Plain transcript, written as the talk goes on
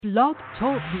Blog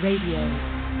Talk Radio.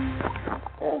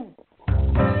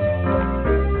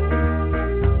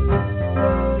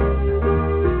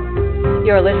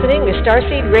 You're listening to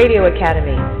Starseed Radio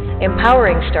Academy,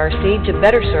 empowering Starseed to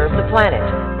better serve the planet.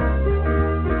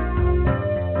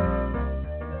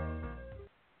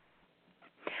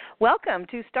 Welcome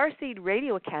to Starseed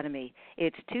Radio Academy.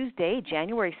 It's Tuesday,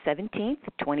 January 17th,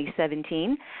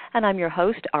 2017, and I'm your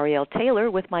host, Ariel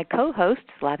Taylor, with my co-hosts,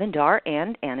 Lavendar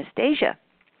and Anastasia.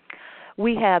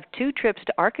 We have 2 trips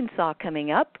to Arkansas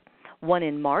coming up, one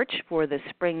in March for the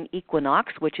spring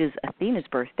equinox, which is Athena's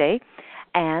birthday,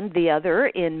 and the other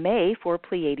in May for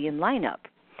Pleiadian lineup.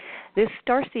 This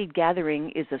Starseed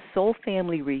gathering is a soul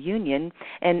family reunion,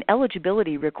 and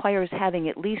eligibility requires having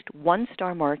at least 1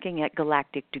 star marking at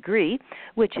galactic degree,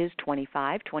 which is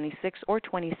 25, 26, or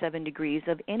 27 degrees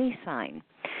of any sign.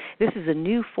 This is a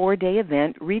new 4-day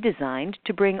event redesigned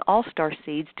to bring all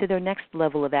Starseeds to their next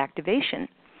level of activation.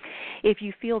 If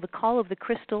you feel the call of the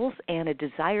crystals and a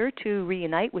desire to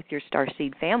reunite with your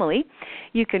Starseed family,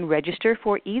 you can register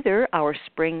for either our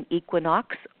spring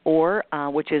equinox, or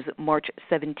which is March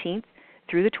 17th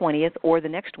through the 20th, or the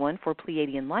next one for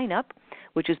Pleiadian lineup,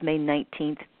 which is May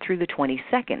 19th through the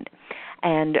 22nd.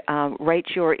 And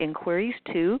write your inquiries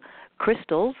to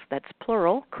crystals, that's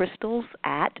plural, crystals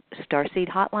at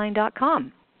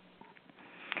starseedhotline.com.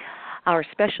 Our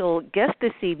special guest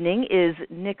this evening is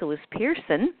Nicholas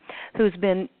Pearson, who's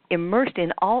been immersed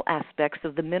in all aspects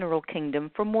of the mineral kingdom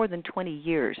for more than 20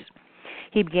 years.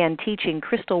 He began teaching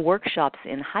crystal workshops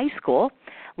in high school,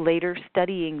 later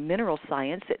studying mineral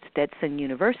science at Stetson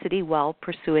University while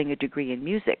pursuing a degree in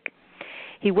music.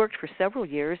 He worked for several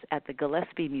years at the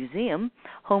Gillespie Museum,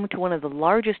 home to one of the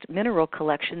largest mineral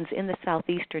collections in the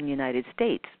southeastern United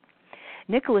States.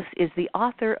 Nicholas is the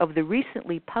author of the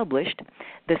recently published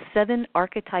The 7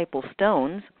 Archetypal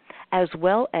Stones, as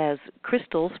well as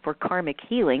Crystals for Karmic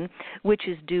Healing, which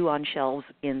is due on shelves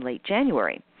in late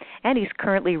January. And he's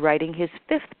currently writing his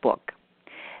 5th book.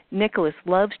 Nicholas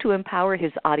loves to empower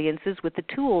his audiences with the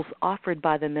tools offered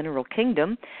by the Mineral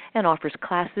Kingdom and offers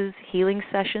classes, healing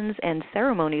sessions, and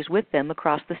ceremonies with them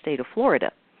across the state of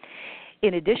Florida.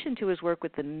 In addition to his work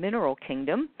with the Mineral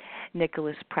Kingdom,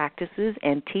 Nicholas practices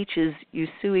and teaches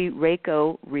Usui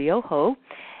Reiko Ryoho,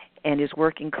 and his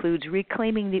work includes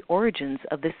reclaiming the origins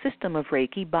of the system of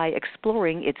Reiki by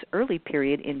exploring its early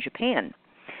period in Japan.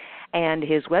 And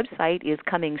his website is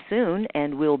coming soon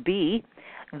and will be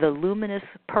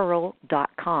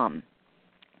theluminouspearl.com.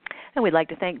 And we'd like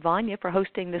to thank Vanya for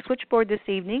hosting the switchboard this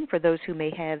evening for those who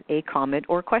may have a comment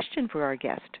or question for our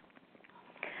guest.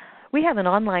 We have an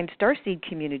online Starseed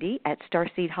community at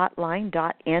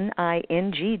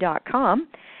starseedhotline.ning.com,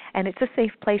 and it's a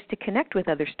safe place to connect with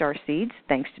other Starseeds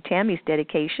thanks to Tammy's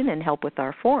dedication and help with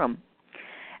our forum.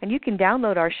 And you can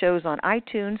download our shows on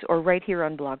iTunes or right here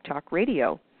on Blog Talk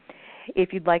Radio.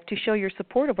 If you'd like to show your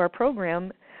support of our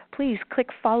program, please click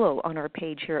follow on our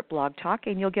page here at Blog Talk,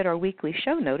 and you'll get our weekly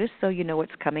show notice so you know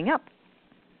what's coming up.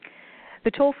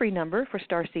 The toll-free number for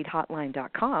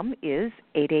starseedhotline.com is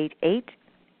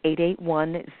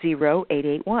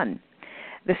 888-881-0881.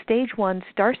 The Stage 1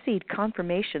 Starseed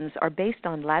confirmations are based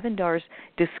on Lavendar's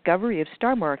discovery of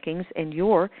star markings in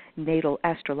your natal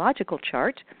astrological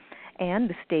chart, and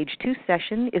the Stage 2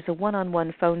 session is a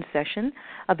one-on-one phone session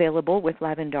available with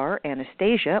Lavendar,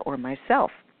 Anastasia, or myself.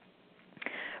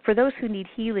 For those who need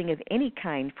healing of any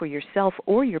kind for yourself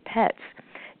or your pets,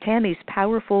 Tammy's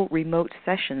powerful remote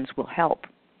sessions will help.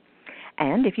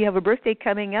 And if you have a birthday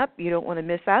coming up, you don't want to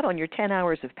miss out on your 10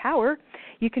 hours of power,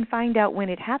 you can find out when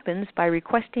it happens by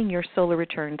requesting your solar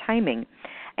return timing.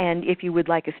 And if you would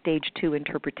like a Stage 2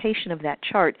 interpretation of that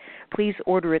chart, please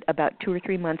order it about 2 or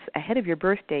 3 months ahead of your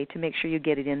birthday to make sure you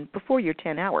get it in before your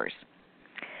 10 hours.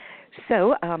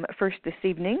 So first this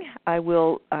evening, I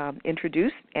will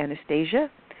introduce Anastasia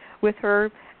with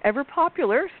her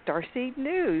ever-popular Starseed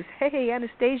News. Hey,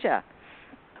 Anastasia.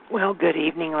 Well, good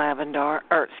evening,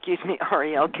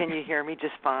 Ariel. Can you hear me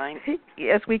just fine?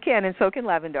 Yes, we can, and so can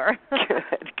Lavendar.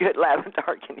 Good.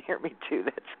 Lavendar can hear me too.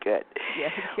 That's good. Yeah.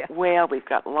 Well, we've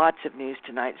got lots of news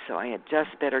tonight, so I had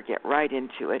just better get right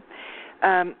into it.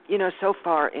 So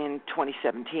far in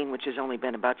 2017, which has only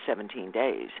been about 17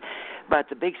 days, but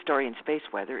the big story in space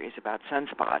weather is about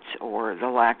sunspots, or the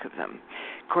lack of them.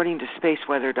 According to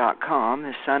spaceweather.com,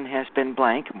 the sun has been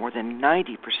blank more than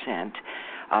 90%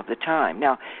 of the time.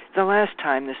 Now, the last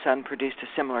time the sun produced a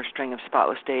similar string of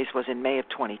spotless days was in May of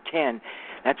 2010.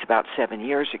 That's about 7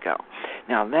 years ago.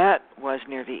 Now, that was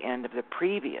near the end of the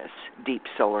previous deep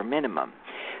solar minimum.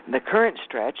 The current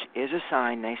stretch is a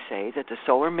sign, they say, that the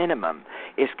solar minimum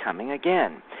is coming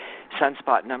again.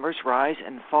 Sunspot numbers rise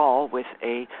and fall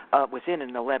within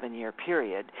an 11-year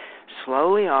period,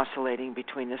 slowly oscillating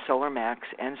between the solar max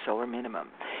and solar minimum.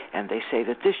 And they say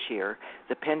that this year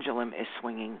the pendulum is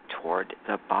swinging toward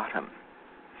the bottom.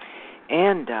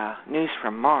 And news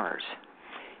from Mars.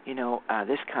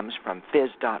 This comes from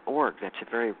phys.org. That's a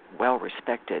very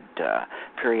well-respected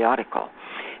periodical.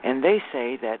 And they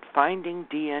say that finding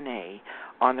DNA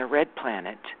on the red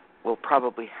planet will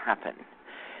probably happen.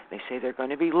 They say they're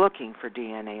going to be looking for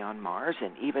DNA on Mars,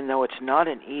 and even though it's not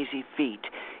an easy feat,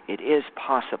 it is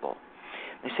possible.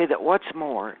 They say that what's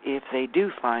more, if they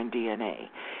do find DNA,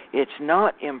 it's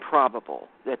not improbable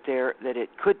that it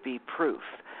could be proof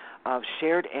of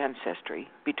shared ancestry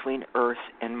between Earth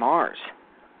and Mars.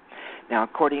 Now,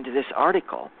 according to this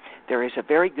article, there is a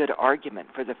very good argument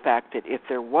for the fact that if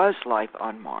there was life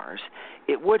on Mars,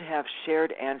 it would have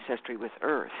shared ancestry with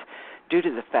Earth, due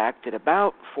to the fact that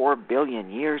about 4 billion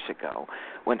years ago,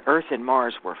 when Earth and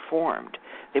Mars were formed,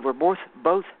 they were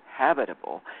both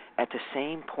habitable at the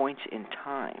same points in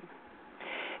time.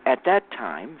 At that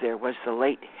time, there was the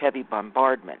late heavy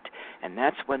bombardment, and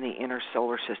that's when the inner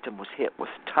solar system was hit with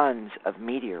tons of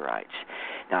meteorites.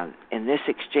 Now, in this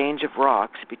exchange of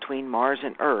rocks between Mars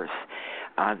and Earth,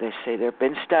 they say there have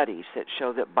been studies that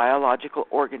show that biological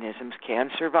organisms can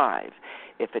survive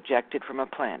if ejected from a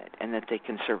planet, and that they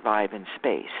can survive in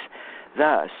space.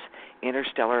 Thus,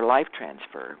 interstellar life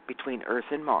transfer between Earth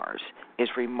and Mars is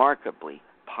remarkably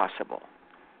possible.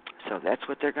 So that's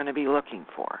what they're going to be looking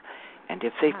for. And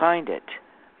if they find it,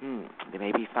 they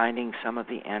may be finding some of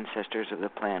the ancestors of the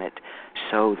planet,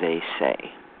 so they say.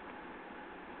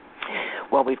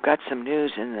 Well, we've got some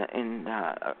news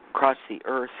across the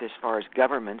earth as far as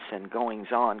governments and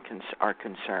goings-on are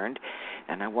concerned,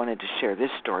 and I wanted to share this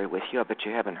story with you. I bet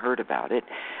you haven't heard about it.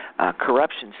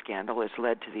 Corruption scandal has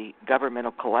led to the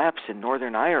governmental collapse in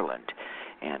Northern Ireland,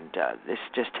 and this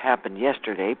just happened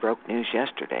yesterday, broke news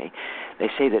yesterday. They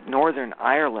say that Northern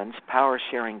Ireland's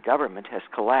power-sharing government has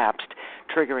collapsed,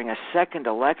 triggering a second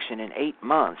election in 8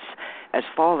 months as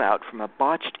fallout from a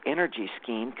botched energy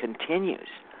scheme continues.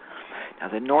 Now,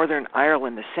 the Northern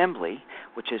Ireland Assembly,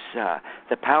 which is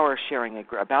the power-sharing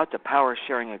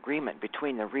agreement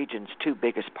between the region's two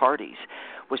biggest parties,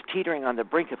 was teetering on the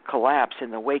brink of collapse in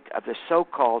the wake of the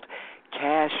so-called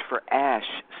Cash for Ash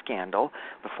scandal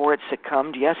before it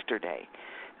succumbed yesterday.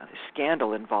 Now, the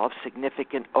scandal involves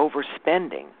significant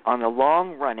overspending on the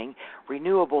long-running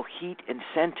renewable heat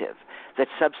incentive that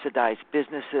subsidized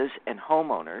businesses and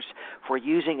homeowners for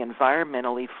using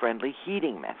environmentally friendly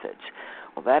heating methods.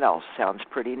 Well, that all sounds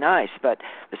pretty nice, but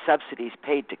the subsidies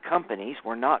paid to companies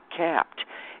were not capped,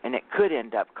 and it could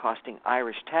end up costing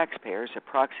Irish taxpayers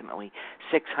approximately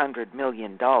 $600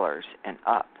 million and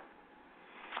up.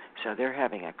 So they're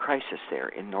having a crisis there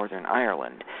in Northern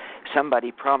Ireland.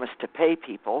 Somebody promised to pay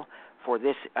people for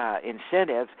this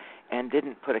incentive and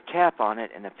didn't put a cap on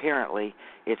it, and apparently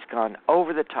it's gone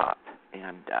over the top,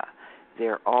 and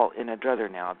they're all in a druther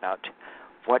now about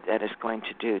what that is going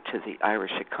to do to the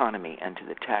Irish economy and to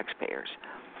the taxpayers.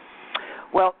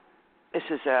 Well, this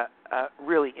is a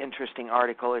really interesting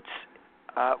article. It's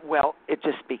it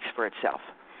just speaks for itself.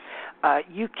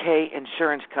 UK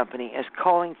insurance company is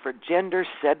calling for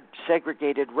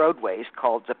gender-segregated roadways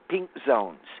called the pink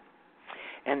zones.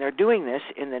 And they're doing this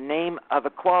in the name of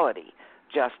equality,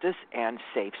 justice, and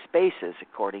safe spaces,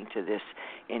 according to this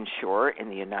insurer in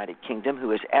the United Kingdom,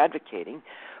 who is advocating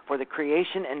for the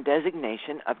creation and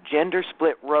designation of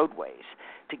gender-split roadways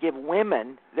to give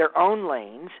women their own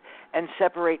lanes and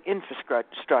separate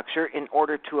infrastructure in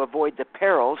order to avoid the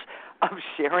perils of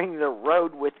sharing the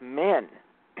road with men.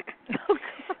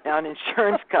 Now, an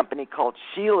insurance company called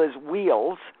Sheila's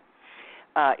Wheels,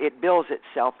 it bills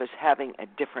itself as having a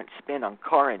different spin on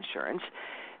car insurance,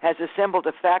 has assembled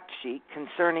a fact sheet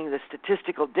concerning the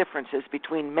statistical differences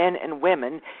between men and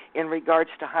women in regards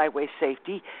to highway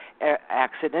safety,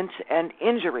 accidents, and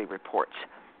injury reports.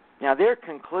 Now, their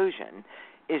conclusion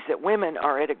is that women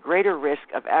are at a greater risk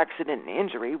of accident and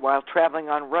injury while traveling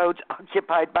on roads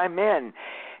occupied by men,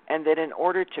 and that in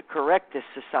order to correct this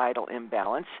societal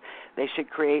imbalance, they should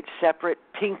create separate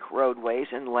pink roadways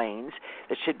and lanes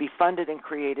that should be funded and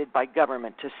created by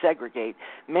government to segregate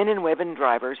men and women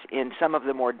drivers in some of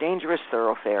the more dangerous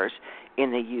thoroughfares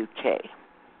in the UK.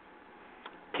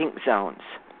 Pink zones.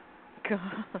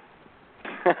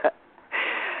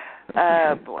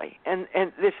 Boy. And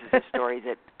this is a story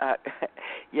that,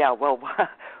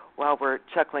 while we're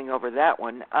chuckling over that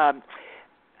one,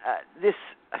 this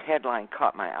headline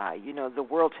caught my eye. You know, the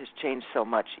world has changed so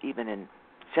much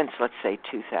since, let's say,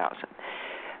 2000.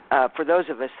 For those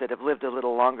of us that have lived a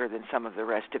little longer than some of the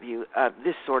rest of you,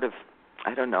 this sort of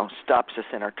stops us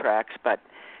in our tracks, but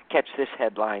catch this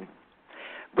headline.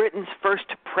 Britain's first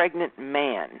pregnant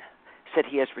man said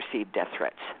he has received death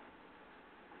threats.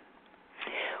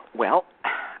 Well,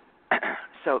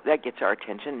 so that gets our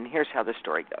attention, and here's how the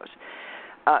story goes.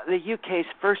 The UK's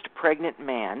first pregnant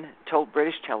man told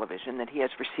British television that he has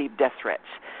received death threats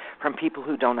from people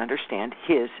who don't understand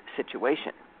his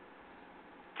situation.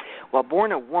 While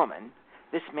born a woman,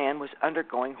 this man was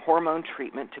undergoing hormone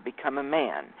treatment to become a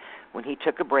man when he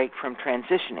took a break from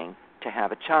transitioning to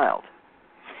have a child.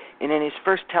 And in his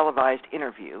first televised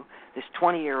interview, this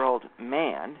 20-year-old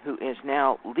man, who is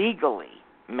now legally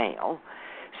male,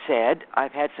 said,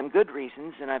 "I've had some good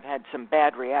reasons and I've had some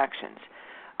bad reactions.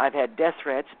 I've had death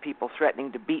threats, people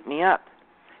threatening to beat me up."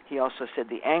 He also said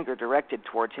the anger directed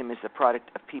towards him is the product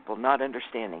of people not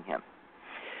understanding him.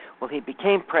 Well, he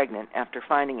became pregnant after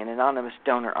finding an anonymous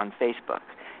donor on Facebook,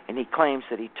 and he claims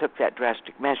that he took that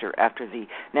drastic measure after the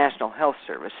National Health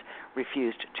Service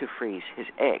refused to freeze his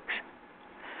eggs.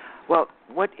 Well,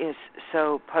 what is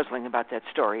so puzzling about that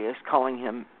story is calling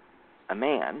him a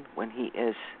man when he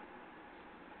is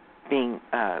being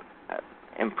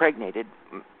impregnated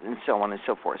and so on and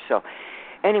so forth. So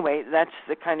anyway, that's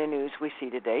the kind of news we see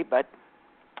today, but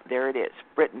there it is,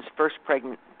 Britain's first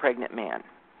pregnant man.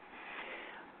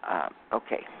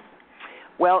 Okay.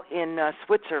 Well, in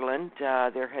Switzerland,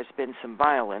 there has been some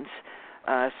violence.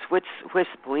 Swiss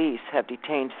police have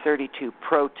detained 32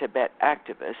 pro-Tibet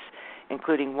activists,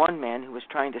 including one man who was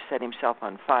trying to set himself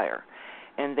on fire,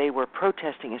 and they were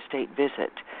protesting a state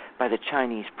visit by the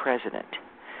Chinese president.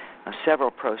 Several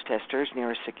protesters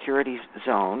near a security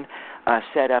zone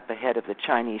set up ahead of the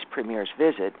Chinese premier's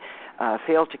visit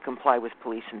failed to comply with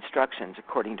police instructions,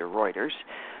 according to Reuters.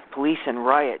 Police in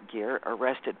riot gear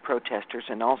arrested protesters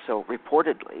and also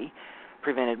reportedly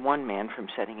prevented one man from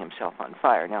setting himself on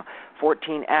fire. Now,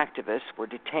 14 activists were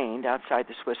detained outside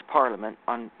the Swiss parliament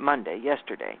on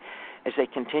yesterday, as they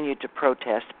continued to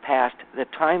protest past the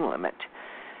time limit.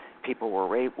 People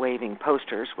were waving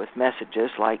posters with messages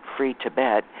like "Free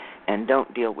Tibet" and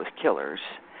 "Don't deal with killers."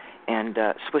 And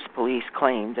Swiss police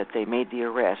claimed that they made the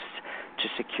arrests to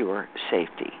secure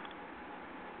safety.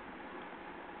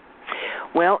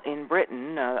 Well, in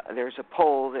Britain, there's a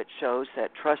poll that shows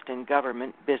that trust in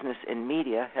government, business, and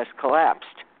media has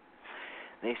collapsed.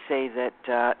 They say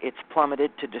that it's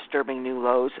plummeted to disturbing new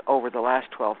lows over the last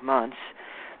 12 months.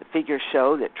 The figures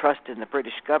show that trust in the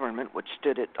British government, which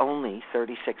stood at only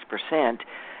 36%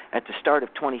 at the start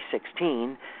of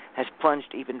 2016, has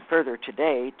plunged even further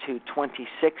today to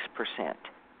 26%.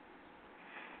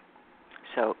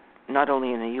 So not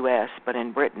only in the U.S., but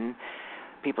in Britain,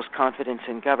 people's confidence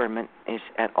in government is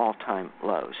at all-time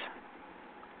lows.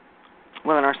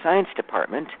 Well, in our science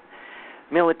department,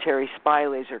 military spy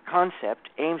laser concept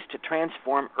aims to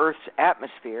transform Earth's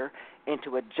atmosphere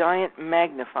into a giant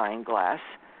magnifying glass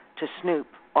to snoop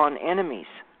on enemies.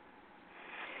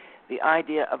 The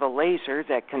idea of a laser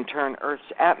that can turn Earth's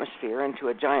atmosphere into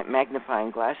a giant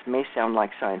magnifying glass may sound like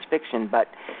science fiction, but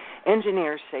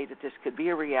engineers say that this could be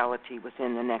a reality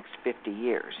within the next 50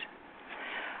 years.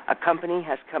 A company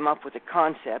has come up with a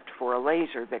concept for a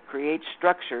laser that creates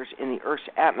structures in the Earth's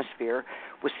atmosphere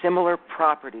with similar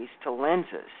properties to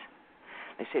lenses.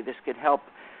 They say this could help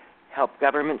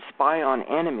governments spy on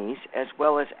enemies as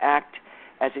well as act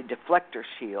as a deflector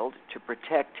shield to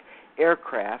protect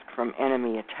aircraft from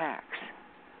enemy attacks.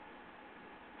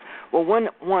 Well, one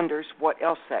wonders what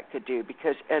else that could do,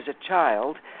 because as a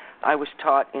child, I was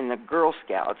taught in the Girl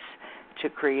Scouts to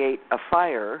create a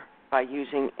fire by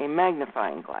using a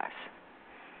magnifying glass.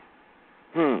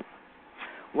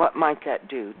 What might that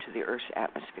do to the Earth's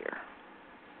atmosphere?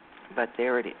 But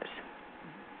there it is.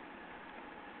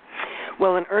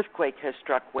 Well, an earthquake has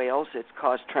struck Wales. It's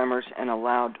caused tremors and a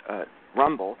loud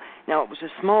rumble. Now, it was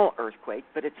a small earthquake,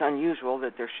 but it's unusual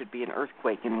that there should be an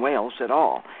earthquake in Wales at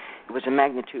all. It was a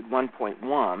magnitude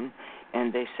 1.1,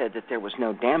 and they said that there was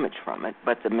no damage from it.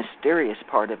 But the mysterious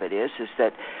part of it is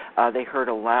that they heard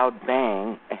a loud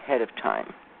bang ahead of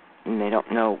time, and they don't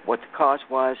know what the cause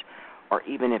was or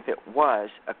even if it was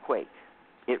a quake.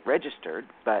 It registered,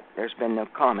 but there's been no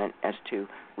comment as to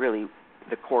really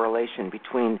the correlation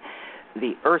between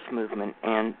the Earth movement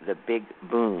and the big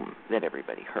boom that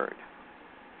everybody heard.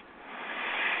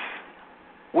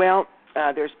 Well,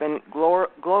 there's been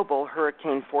global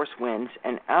hurricane force winds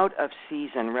and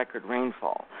out-of-season record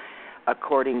rainfall,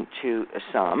 according to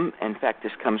some. In fact,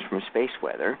 this comes from space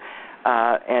weather,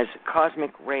 as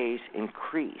cosmic rays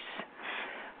increase.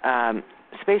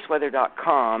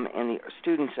 Spaceweather.com and the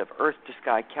students of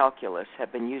Earth-to-Sky Calculus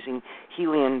have been using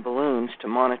helium balloons to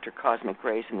monitor cosmic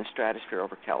rays in the stratosphere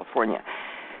over California.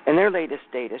 And their latest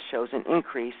data shows an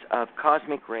increase of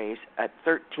cosmic rays at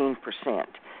 13%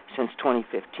 since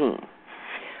 2015.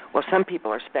 Well, some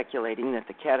people are speculating that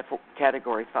the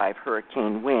Category 5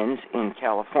 hurricane winds in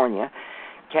California,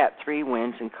 Cat 3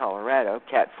 winds in Colorado,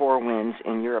 Cat 4 winds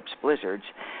in Europe's blizzards,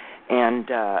 and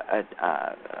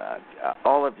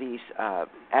all of these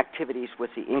activities with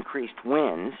the increased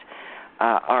winds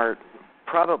are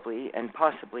probably and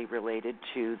possibly related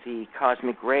to the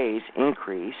cosmic rays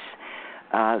increase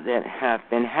that have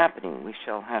been happening. We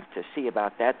shall have to see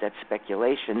about that. That's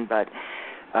speculation, but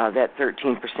that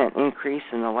 13% increase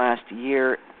in the last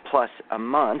year plus a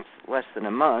month, less than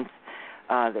a month,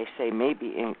 they say may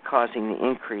be causing the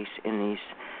increase in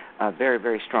these very,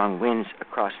 very strong winds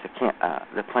across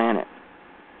the planet.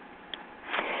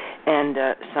 And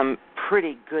some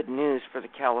pretty good news for the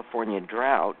California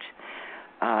drought.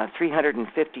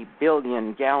 350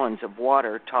 billion gallons of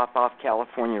water top off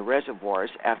California reservoirs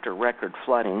after record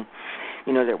flooding.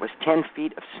 You know, there was 10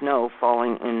 feet of snow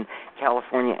falling in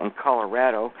California and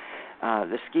Colorado.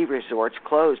 The ski resorts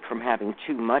closed from having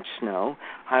too much snow.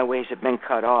 Highways have been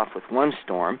cut off with one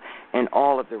storm, and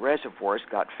all of the reservoirs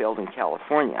got filled in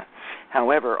California.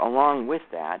 However, along with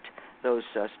that, those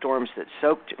storms that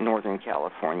soaked Northern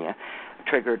California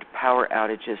triggered power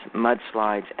outages,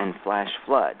 mudslides, and flash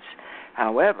floods.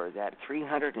 However, that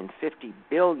 350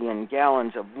 billion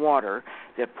gallons of water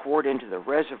that poured into the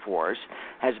reservoirs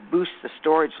has boosted the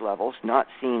storage levels not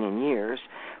seen in years,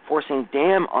 forcing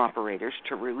dam operators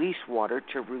to release water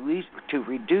to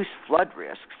reduce flood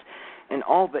risks, and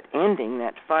all but ending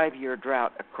that 5-year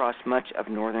drought across much of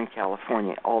Northern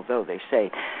California, although they say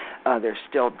there's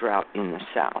still drought in the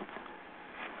south.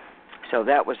 So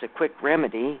that was a quick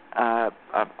remedy, a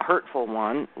hurtful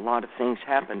one. A lot of things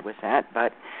happened with that,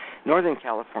 but Northern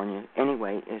California,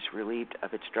 anyway, is relieved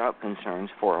of its drought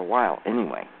concerns for a while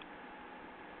anyway.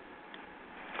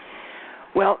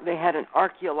 Well, they had an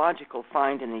archaeological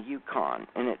find in the Yukon,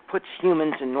 and it puts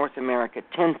humans in North America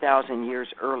 10,000 years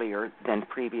earlier than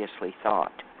previously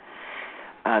thought.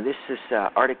 This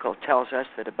article tells us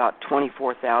that about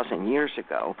 24,000 years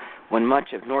ago, when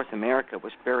much of North America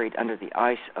was buried under the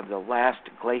ice of the last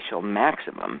glacial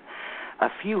maximum, a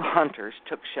few hunters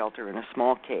took shelter in a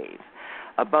small cave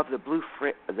above the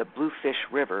Bluefish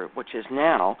River, which is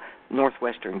now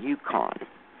northwestern Yukon.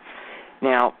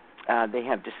 Now, they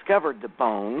have discovered the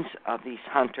bones of these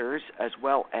hunters as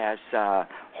well as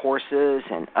horses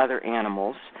and other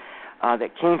animals that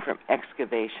came from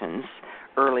excavations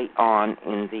early on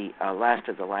in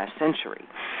the last century.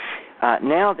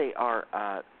 Now they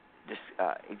are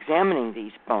examining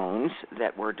these bones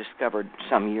that were discovered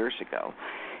some years ago,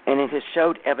 and it has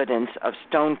showed evidence of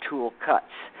stone tool cuts.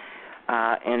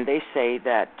 And they say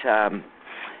that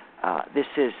this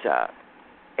is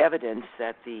evidence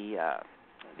that the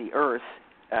Earth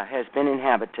has been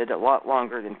inhabited a lot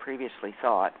longer than previously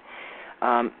thought.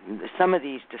 Some of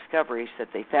these discoveries that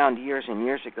they found years and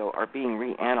years ago are being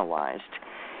reanalyzed.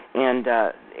 And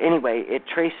anyway, it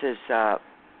traces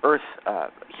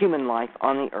human life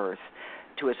on the Earth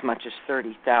to as much as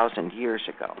 30,000 years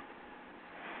ago.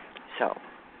 So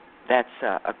that's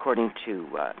according to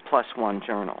Plus One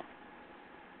Journal.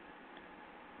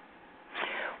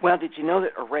 Well, did you know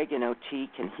that oregano tea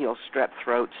can heal strep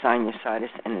throat, sinusitis,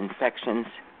 and infections?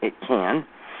 It can.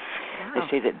 Wow. They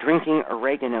say that drinking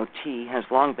oregano tea has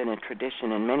long been a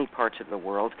tradition in many parts of the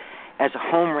world as a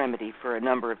home remedy for a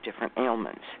number of different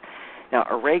ailments. Now,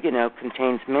 oregano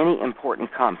contains many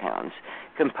important compounds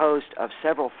composed of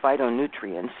several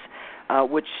phytonutrients,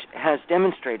 which has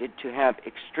demonstrated to have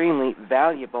extremely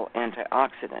valuable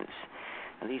antioxidants.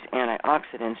 Now, these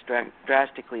antioxidants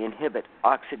drastically inhibit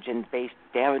oxygen-based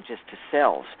damages to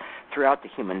cells throughout the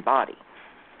human body.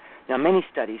 Now, many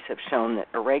studies have shown that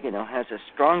oregano has a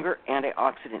stronger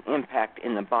antioxidant impact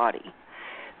in the body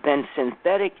than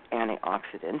synthetic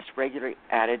antioxidants regularly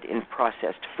added in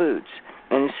processed foods.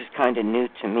 And this is kind of new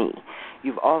to me.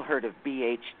 You've all heard of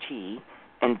BHT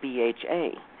and BHA.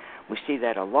 We see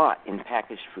that a lot in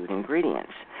packaged food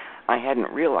ingredients. I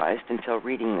hadn't realized until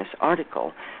reading this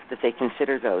article that they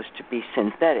consider those to be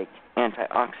synthetic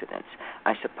antioxidants.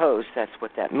 I suppose that's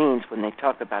what that means when they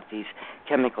talk about these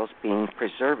chemicals being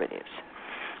preservatives.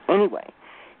 Anyway,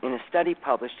 in a study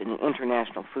published in the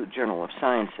International Food Journal of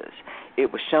Sciences,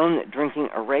 it was shown that drinking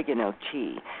oregano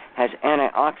tea has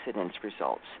antioxidants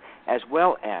results, as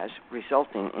well as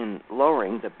resulting in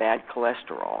lowering the bad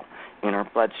cholesterol in our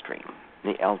bloodstream,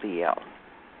 the LDL.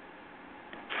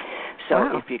 So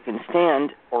Wow. If you can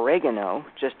stand oregano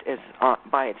just as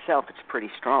by itself, it's pretty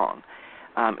strong.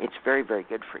 It's very, very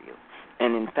good for you.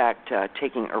 And in fact,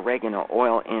 taking oregano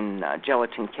oil in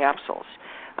gelatin capsules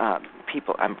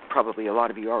people, probably a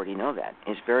lot of you already know that,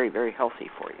 is very, very healthy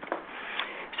for you.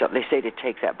 So they say to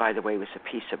take that, by the way, with a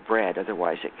piece of bread.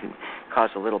 Otherwise, it can cause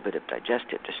a little bit of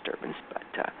digestive disturbance.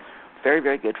 But very,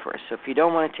 very good for us. So if you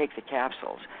don't want to take the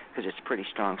capsules, because it's pretty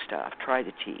strong stuff, try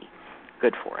the tea.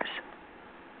 Good for us.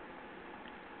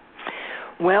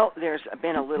 Well, there's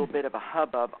been a little bit of a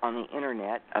hubbub on the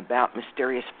Internet about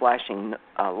mysterious flashing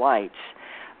lights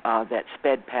that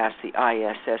sped past the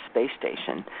ISS space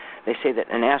station. They say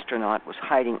that an astronaut was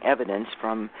hiding evidence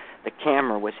from the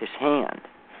camera with his hand.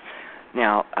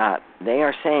 Now, they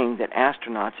are saying that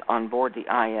astronauts on board the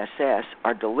ISS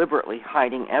are deliberately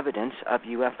hiding evidence of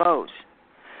UFOs.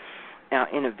 Now,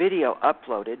 in a video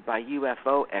uploaded by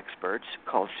UFO experts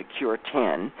called Secure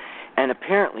 10 and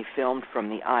apparently filmed from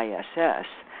the ISS,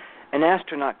 an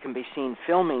astronaut can be seen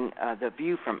filming the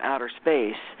view from outer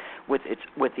space with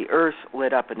the Earth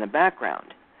lit up in the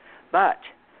background. But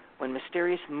when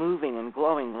mysterious moving and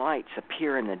glowing lights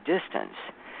appear in the distance,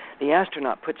 the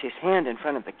astronaut puts his hand in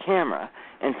front of the camera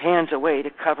and pans away to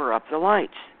cover up the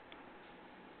lights.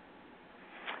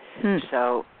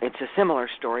 So it's a similar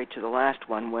story to the last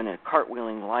one when a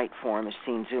cartwheeling light form is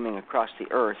seen zooming across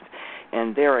the Earth,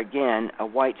 and there again a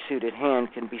white-suited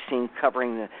hand can be seen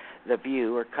covering the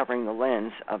view or covering the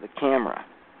lens of the camera.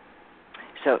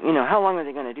 So, how long are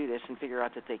they going to do this and figure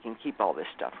out that they can keep all this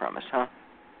stuff from us, huh?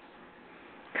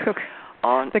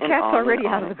 The cat's already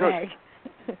out of the bag.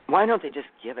 Why don't they just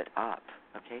give it up,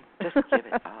 okay? Just give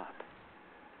it up.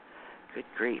 Good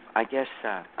grief. I guess,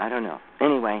 I don't know.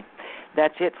 Anyway,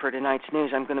 that's it for tonight's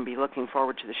news. I'm going to be looking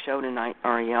forward to the show tonight,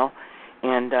 Ariel.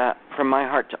 And from my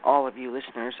heart to all of you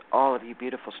listeners, all of you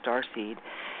beautiful starseed,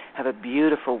 have a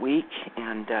beautiful week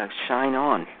and shine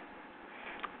on.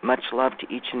 Much love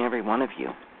to each and every one of you.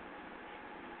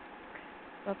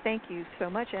 Well, thank you so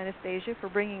much, Anastasia, for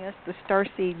bringing us the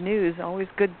Starseed news. Always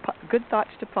good thoughts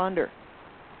to ponder.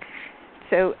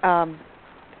 So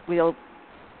we'll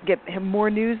get more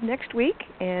news next week,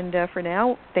 and for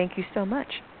now, thank you so much.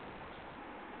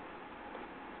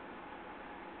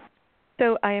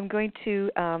 So I am going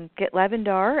to get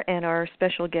Lavendar and our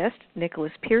special guest,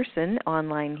 Nicholas Pearson,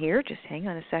 online here. Just hang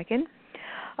on a second.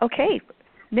 Okay,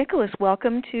 Nicholas,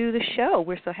 welcome to the show.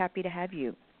 We're so happy to have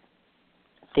you.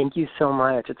 Thank you so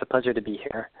much. It's a pleasure to be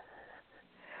here.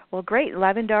 Well, great.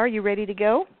 Lavendar, you ready to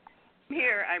go?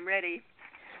 Here, I'm ready.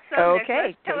 So,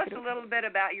 okay. Nicholas, tell us a little bit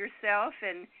about yourself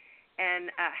and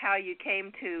how you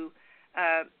came to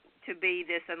be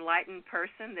this enlightened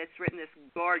person that's written this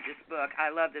gorgeous book.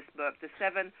 I love this book, The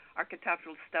 7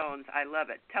 Archetypal Stones. I love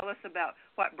it. Tell us about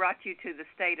what brought you to the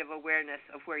state of awareness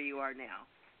of where you are now.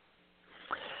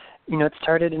 It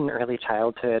started in early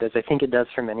childhood, as I think it does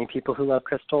for many people who love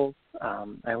crystals.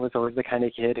 I was always the kind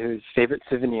of kid whose favorite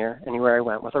souvenir anywhere I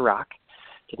went was a rock.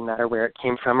 Didn't matter where it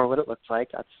came from or what it looked like.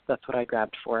 That's what I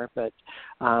grabbed for. But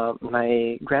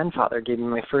my grandfather gave me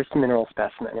my first mineral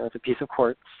specimen. It was a piece of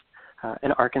quartz,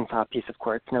 an Arkansas piece of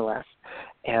quartz, no less.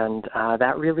 And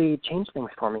that really changed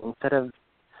things for me. Instead of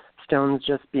stones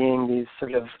just being these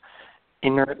sort of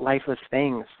inert, lifeless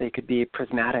things, they could be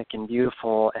prismatic and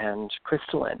beautiful and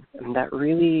crystalline. And that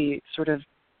really sort of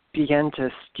began to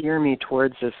steer me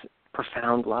towards this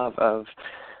profound love of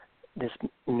this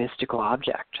mystical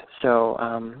object. So,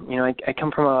 I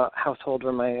come from a household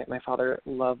where my father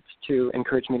loved to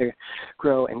encourage me to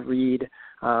grow and read.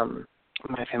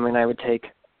 My family and I would take,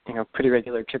 pretty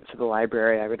regular trips to the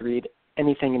library. I would read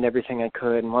anything and everything I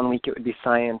could. And one week it would be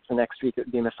science, the next week it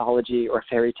would be mythology or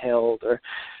fairy tales or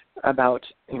about,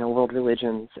 world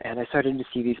religions. And I started to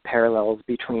see these parallels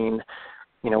between,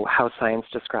 how science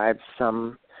describes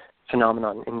some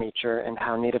phenomenon in nature and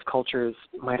how native cultures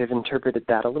might have interpreted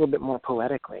that a little bit more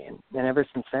poetically. And ever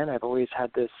since then, I've always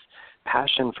had this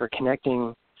passion for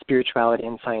connecting spirituality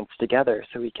and science together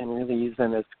so we can really use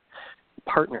them as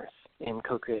partners in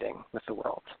co-creating with the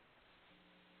world.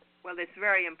 Well, it's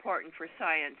very important for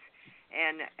science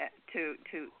and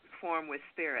to form with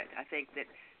spirit. I think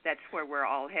that's where we're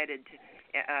all headed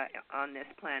on this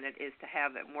planet, is to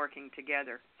have them working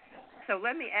together. So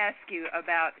let me ask you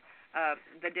about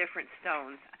the different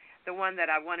stones. The one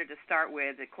that I wanted to start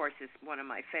with, of course, is one of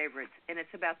my favorites, and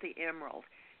it's about the emerald.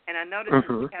 And I noticed that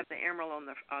you have the emerald on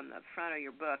the front of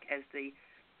your book as the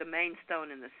main stone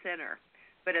in the center.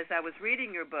 But as I was reading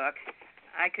your book,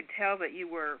 I could tell that you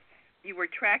were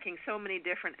tracking so many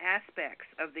different aspects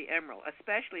of the emerald,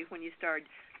 especially when you started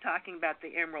talking about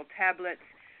the emerald tablets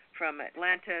from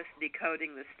Atlantis,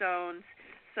 decoding the stones.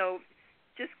 So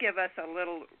just give us a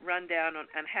little rundown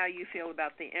on how you feel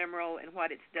about the emerald and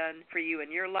what it's done for you in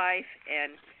your life,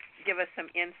 and give us some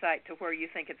insight to where you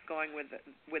think it's going with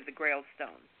the Grail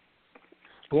stone.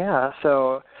 Yeah,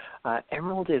 so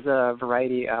emerald is a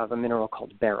variety of a mineral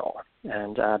called beryl,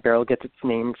 and beryl gets its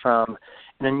name from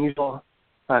an unusual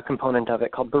component of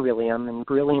it called beryllium, and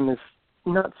beryllium is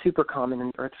not super common in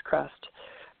the Earth's crust.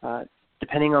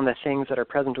 Depending on the things that are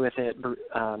present with it,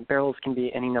 beryls can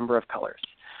be any number of colors,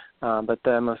 but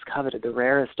the most coveted, the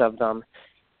rarest of them,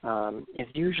 is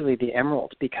usually the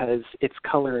emerald because its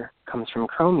color comes from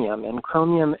chromium, and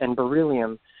chromium and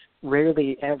beryllium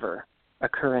rarely ever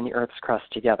occur in the Earth's crust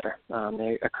together.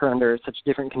 They occur under such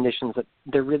different conditions that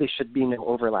there really should be no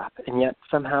overlap, and yet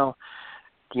somehow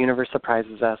the universe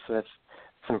surprises us with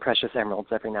some precious emeralds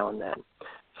every now and then.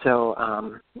 So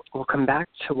we'll come back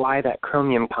to why that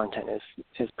chromium content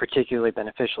is particularly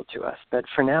beneficial to us. But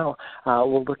for now,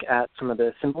 we'll look at some of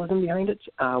the symbolism behind it.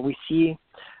 We see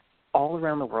all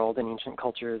around the world in ancient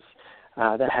cultures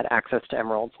that had access to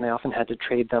emeralds, and they often had to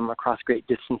trade them across great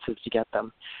distances to get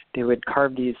them. They would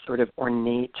carve these sort of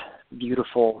ornate,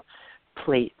 beautiful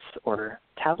plates or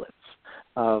tablets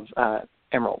of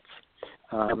emeralds.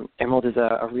 Emerald is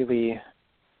a really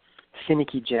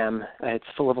finicky gem. It's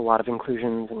full of a lot of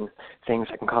inclusions and things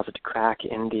that can cause it to crack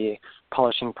in the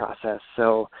polishing process.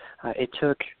 So it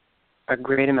took a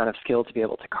great amount of skill to be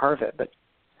able to carve it, but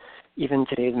even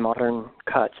today's modern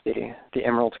cuts, the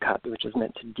emerald cut, which is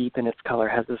meant to deepen its color,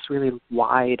 has this really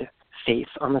wide face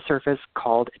on the surface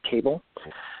called a table.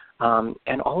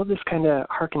 And all of this kind of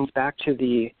harkens back to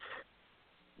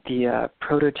the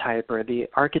prototype or the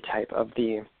archetype of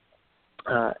the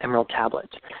emerald tablet.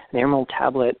 The emerald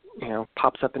tablet,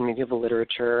 pops up in medieval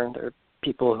literature. There are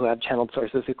people who have channeled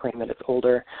sources who claim that it's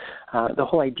older. The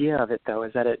whole idea of it, though,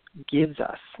 is that it gives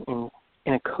us, in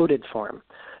a coded form,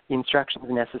 the instructions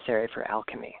necessary for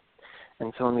alchemy.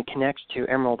 And so when we connect to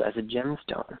emerald as a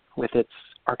gemstone with its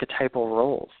archetypal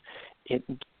roles, it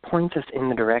points us in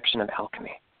the direction of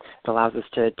alchemy. It allows us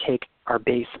to take our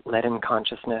base leaden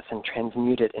consciousness and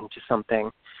transmute it into something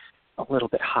a little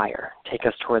bit higher, take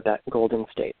us toward that golden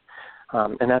state.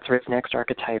 And that's where its next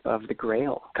archetype of the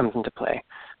Grail comes into play.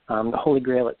 The Holy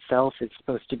Grail itself is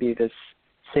supposed to be this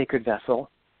sacred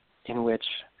vessel in which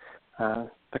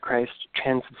the Christ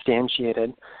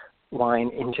transubstantiated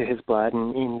wine into his blood,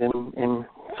 and even in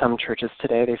some churches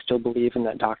today, they still believe in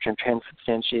that doctrine of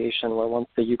transubstantiation, where once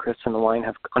the Eucharist and the wine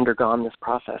have undergone this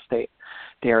process, they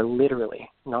are literally,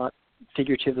 not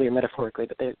figuratively or metaphorically,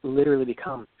 but they literally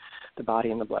become the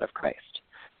body and the blood of Christ.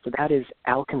 So that is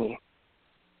alchemy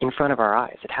in front of our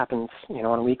eyes. It happens,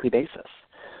 on a weekly basis.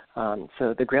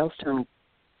 So the Grail Stone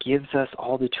gives us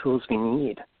all the tools we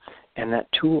need, and that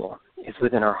tool is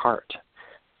within our heart.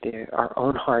 Our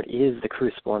own heart is the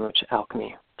crucible in which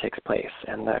alchemy takes place.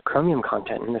 And the chromium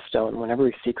content in the stone, whenever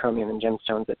we see chromium in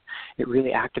gemstones, it really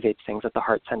activates things at the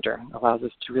heart center, allows us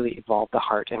to really evolve the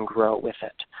heart and grow with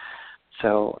it.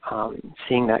 So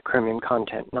seeing that chromium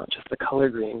content, not just the color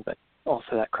green, but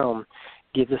also that chrome,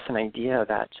 gives us an idea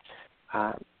that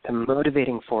the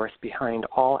motivating force behind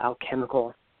all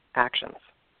alchemical actions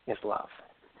is love.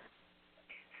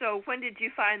 So when did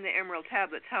you find the emerald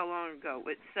tablets? How long ago?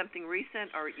 Was it something recent,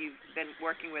 or you've been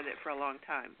working with it for a long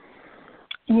time?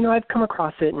 I've come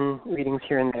across it in readings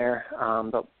here and there,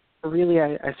 but really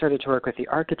I started to work with the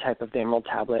archetype of the emerald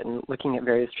tablet and looking at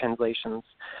various translations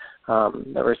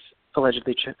that were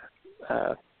allegedly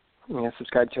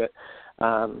subscribed to it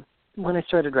when I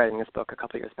started writing this book a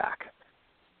couple years back.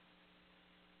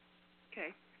 Okay.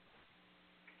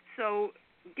 So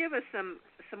give us some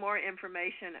more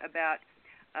information about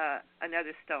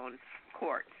another stone,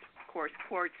 quartz. Of course,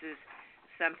 quartz is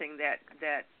something that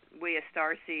we as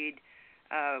Starseed,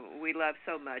 we love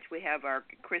so much. We have our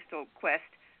Crystal Quest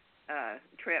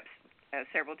trips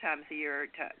several times a year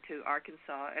to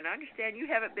Arkansas, and I understand you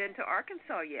haven't been to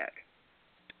Arkansas yet.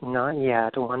 Not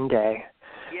yet. One day.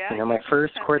 Yeah. My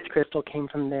first quartz crystal came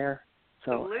from there.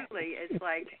 So absolutely. It's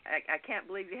like I can't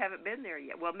believe you haven't been there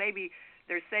yet. Well, maybe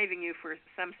they're saving you for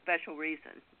some special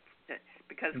reason.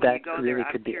 Because when you go there,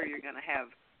 I'm sure you're going to have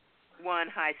one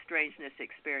high strangeness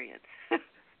experience,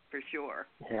 for sure.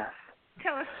 Yeah.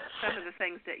 Tell us some of the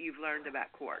things that you've learned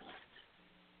about quartz.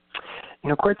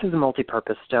 Quartz is a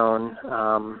multi-purpose stone.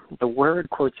 The word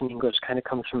quartz in English kind of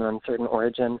comes from an uncertain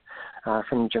origin,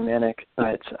 from Germanic,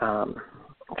 but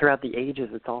throughout the ages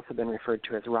it's also been referred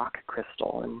to as rock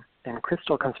crystal, and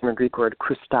crystal comes from a Greek word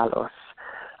krystallos,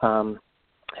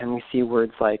 and we see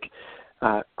words like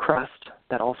crust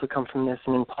that also come from this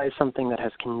and implies something that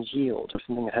has congealed or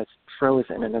something that has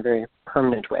frozen in a very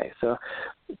permanent way. So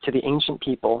to the ancient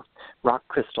people, rock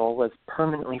crystal was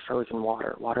permanently frozen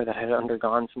water that had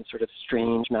undergone some sort of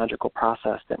strange magical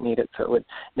process that made it so it would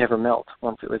never melt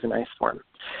once it was in ice form.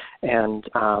 And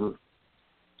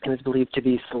it was believed to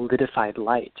be solidified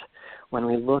light, when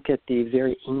we look at the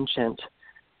very ancient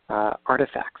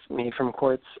artifacts made from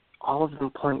quartz, all of them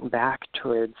point back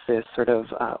towards this sort of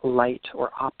light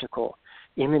or optical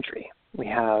imagery. We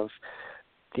have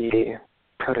the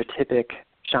prototypic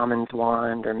shaman's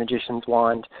wand or magician's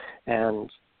wand, and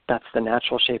that's the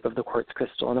natural shape of the quartz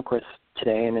crystal. And of course,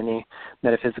 today in any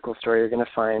metaphysical store, you're going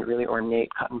to find really ornate,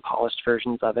 cut and polished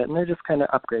versions of it, and they're just kind of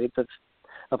upgrades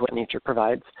of what nature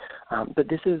provides. But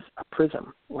this is a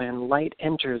prism. When light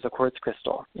enters a quartz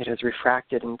crystal, it is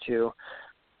refracted into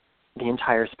the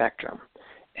entire spectrum.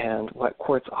 And what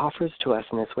quartz offers to us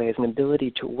in this way is an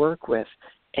ability to work with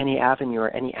any avenue or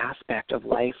any aspect of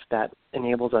life that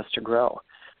enables us to grow.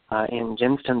 In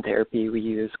gemstone therapy, we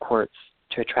use quartz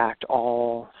to attract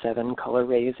all 7 color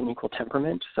rays in equal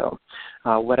temperament. So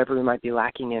whatever we might be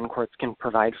lacking in, quartz can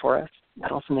provide for us.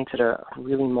 That also makes it a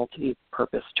really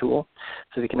multi-purpose tool.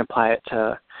 So we can apply it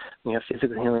to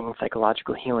physical healing,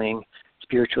 psychological healing,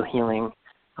 spiritual healing.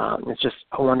 It's just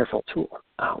a wonderful tool.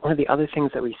 One of the other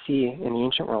things that we see in the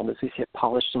ancient world is we see it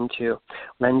polished into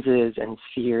lenses and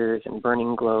spheres and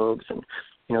burning globes and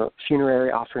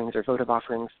funerary offerings or votive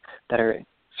offerings that are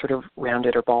sort of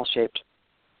rounded or ball-shaped.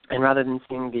 And rather than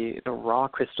seeing the raw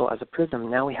crystal as a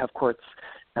prism, now we have quartz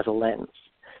as a lens.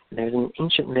 And there's an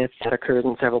ancient myth that occurs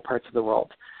in several parts of the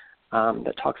world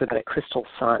that talks about a crystal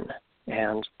sun.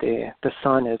 And the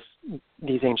sun, as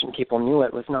these ancient people knew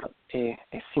it, was not a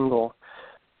single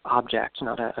object,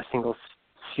 not a single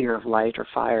sphere of light or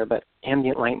fire, but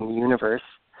ambient light in the universe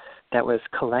that was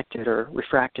collected or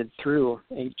refracted through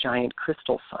a giant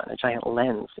crystal sun, a giant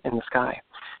lens in the sky,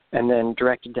 and then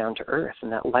directed down to Earth.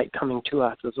 And that light coming to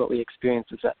us is what we experience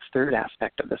as that third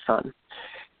aspect of the sun.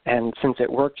 And since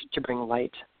it worked to bring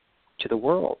light to the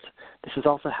world, this is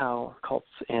also how cults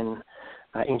in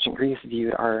ancient Greece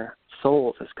viewed our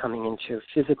souls as coming into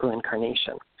physical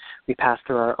incarnation. We pass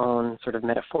through our own sort of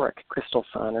metaphoric crystal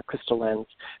sun or crystal lens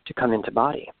to come into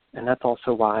body. And that's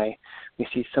also why we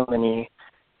see so many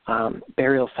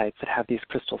burial sites that have these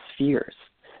crystal spheres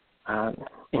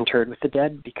interred with the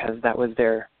dead, because that was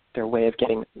their way of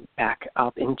getting back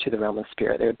up into the realm of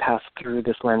spirit. They would pass through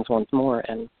this lens once more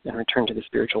and return to the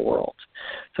spiritual world.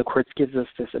 So quartz gives us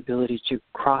this ability to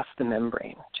cross the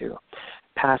membrane, to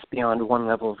pass beyond one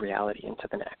level of reality into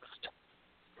the next.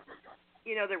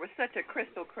 There was such a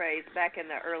crystal craze back in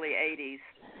the early 80s,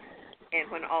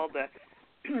 and when all the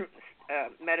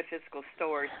metaphysical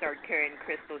stores started carrying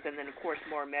crystals, and then, of course,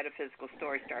 more metaphysical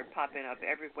stores started popping up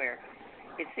everywhere,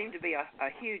 it seemed to be a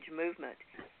huge movement.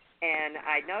 And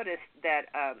I noticed that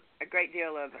a great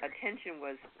deal of attention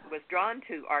was drawn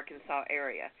to Arkansas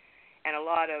area, and a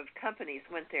lot of companies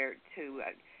went there to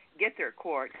get their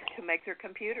quartz to make their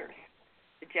computers.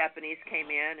 The Japanese came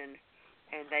in, and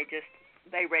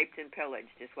they raped and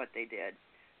pillaged is what they did.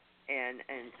 And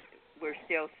we're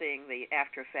still seeing the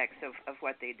after effects of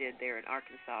what they did there in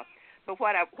Arkansas. But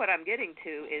what I'm getting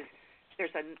to is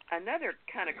there's another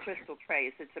kind of crystal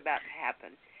craze that's about to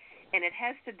happen, and it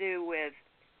has to do with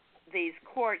these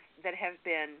quartz that have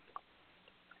been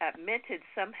minted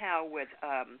somehow with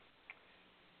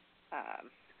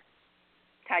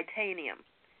titanium,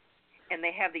 and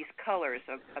they have these colors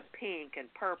of pink and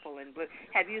purple and blue.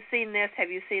 Have you seen this? Have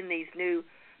you seen these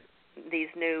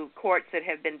new quartz that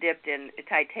have been dipped in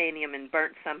titanium and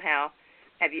burnt somehow?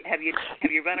 Have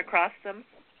you run across them?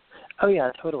 Oh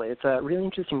yeah, totally. It's a really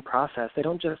interesting process. They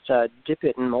don't just dip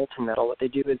it in molten metal. What they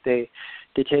do is they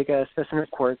take a specimen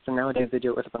of quartz, and nowadays they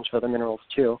do it with a bunch of other minerals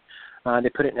too. They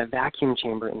put it in a vacuum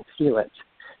chamber and seal it.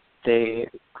 They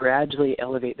gradually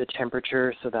elevate the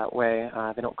temperature so that way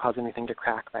they don't cause anything to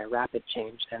crack by a rapid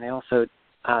change. And they also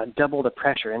double the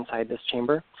pressure inside this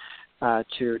chamber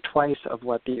to twice of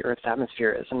what the Earth's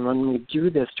atmosphere is. And when we do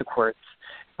this to quartz,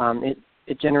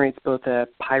 it generates both a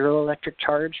pyroelectric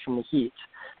charge from the heat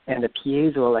and a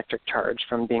piezoelectric charge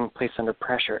from being placed under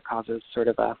pressure. It causes sort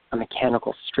of a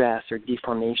mechanical stress or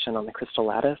deformation on the crystal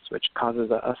lattice, which causes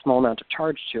a small amount of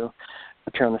charge to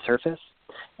appear on the surface.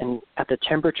 And at the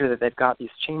temperature that they've got these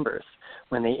chambers,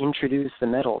 when they introduce the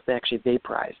metals, they actually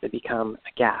vaporize. They become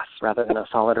a gas rather than a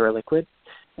solid or a liquid,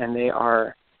 and they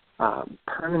are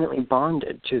permanently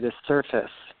bonded to the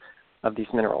surface of these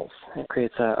minerals. It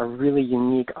creates a really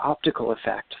unique optical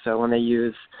effect. So when they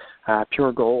use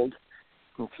pure gold,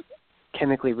 it's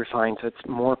chemically refined, so it's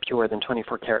more pure than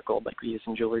 24-karat gold, like we use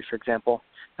in jewelry, for example.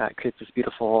 It creates this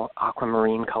beautiful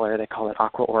aquamarine color. They call it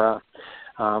aqua aura.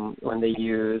 When they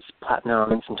use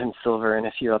platinum and sometimes silver and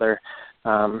a few other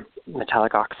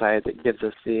metallic oxides, it gives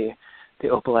us the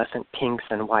opalescent pinks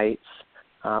and whites,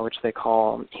 which they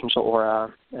call angel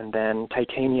aura. And then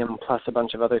titanium plus a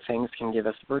bunch of other things can give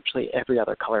us virtually every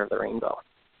other color of the rainbow.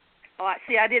 Oh,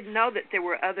 I didn't know that there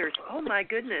were others. Oh my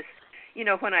goodness! You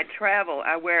know, when I travel,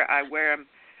 I wear them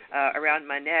around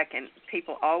my neck, and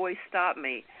people always stop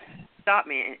me,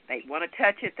 and they want to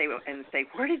touch it. And say,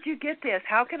 "Where did you get this?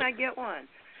 How can I get one?"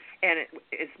 And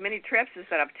as many trips as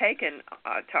that I've taken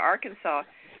to Arkansas,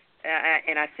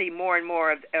 and I see more and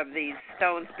more of these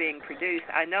stones being produced,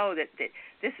 I know that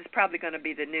this is probably going to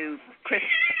be the new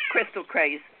crystal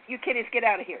craze. You kiddies, get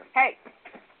out of here! Hey,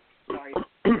 sorry.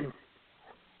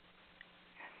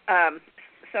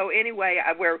 So anyway,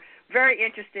 we're very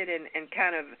interested in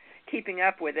kind of keeping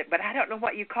up with it, but I don't know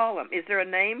what you call them. Is there a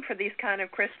name for these kind of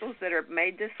crystals that are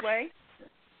made this way?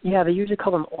 Yeah, they usually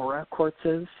call them aura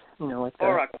quartzes. You know, like the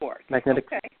aura quartz. Magnetic.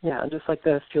 Okay. Yeah, just like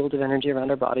the field of energy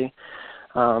around our body,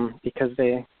 because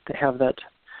they have that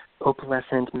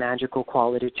opalescent, magical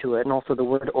quality to it. And also the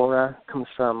word aura comes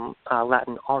from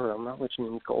Latin aurum, which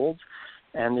means gold,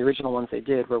 and the original ones they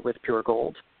did were with pure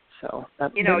gold. So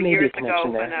that, you know, that may years be a connection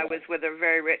ago there. when I was with a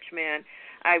very rich man,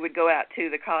 I would go out to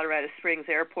the Colorado Springs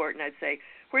airport and I'd say,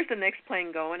 "Where's the next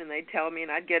plane going?" And they'd tell me,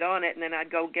 and I'd get on it, and then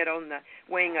I'd go get on the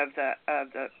wing of the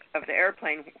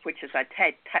airplane, which is a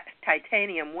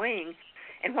titanium wing.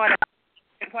 And what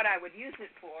I would use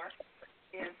it for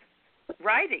is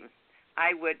writing. Are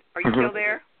you still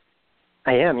there?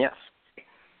 I am, yes.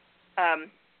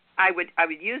 I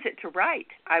would use it to write.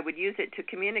 I would use it to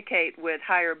communicate with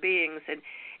higher beings,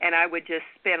 and I would just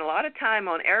spend a lot of time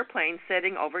on airplanes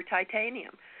sitting over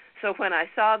titanium. So when I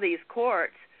saw these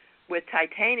quartz with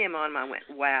titanium on them, I went,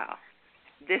 wow,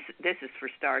 this is for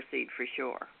starseed for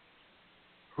sure.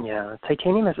 Yeah,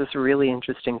 titanium has this really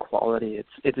interesting quality.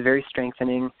 It's very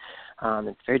strengthening.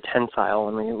 It's very tensile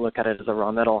when we look at it as a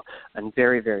raw metal, and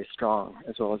very, very strong,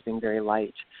 as well as being very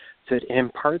light. So it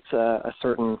imparts a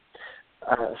certain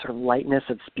sort of lightness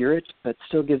of spirit, but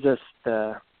still gives us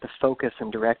the focus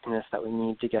and directness that we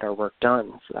need to get our work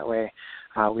done. So that way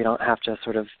we don't have to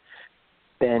sort of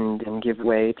bend and give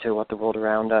way to what the world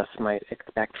around us might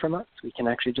expect from us. We can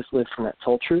actually just live from that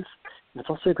soul truth. And it's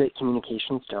also a great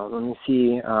communication stone. When we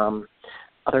see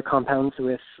other compounds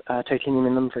with titanium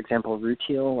in them, for example,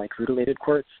 rutile, like rutilated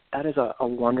quartz, that is a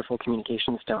wonderful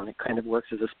communication stone. It kind of works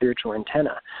as a spiritual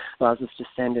antenna, allows us to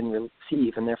send and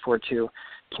receive, and therefore to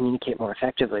communicate more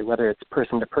effectively, whether it's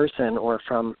person to person or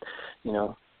from, you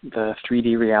know, the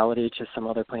 3D reality to some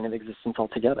other plane of existence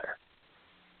altogether.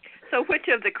 So which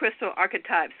of the crystal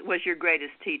archetypes was your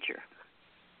greatest teacher?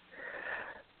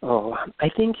 Oh, I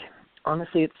think,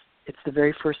 honestly, it's the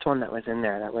very first one that was in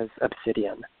there. That was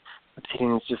obsidian.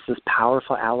 Obsidian is just this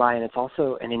powerful ally, and it's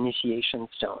also an initiation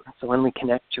stone. So when we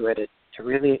connect to it, it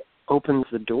really opens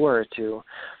the door to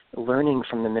learning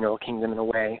from the mineral kingdom in a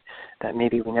way that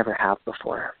maybe we never have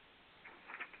before.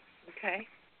 Okay.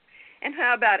 And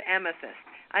how about amethyst?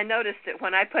 I noticed that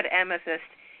when I put amethyst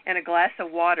in a glass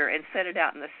of water and set it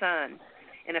out in the sun,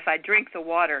 and if I drink the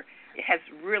water, it has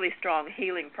really strong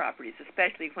healing properties,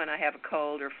 especially when I have a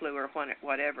cold or flu or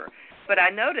whatever. But I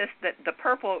noticed that the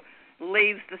purple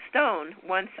leaves the stone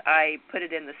once I put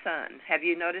it in the sun. Have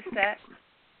you noticed that?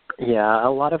 Yeah, a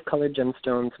lot of colored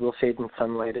gemstones will fade in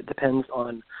sunlight. It depends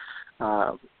on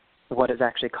what is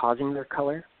actually causing their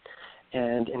color.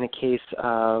 And in the case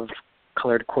of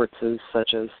colored quartzes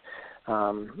such as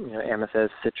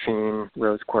amethyst, citrine,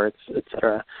 rose quartz,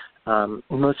 etc.,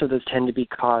 most of those tend to be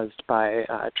caused by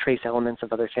trace elements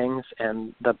of other things,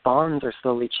 and the bonds are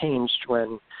slowly changed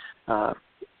when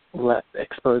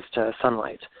exposed to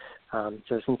sunlight.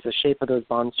 So since the shape of those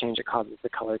bonds change, it causes the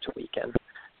color to weaken,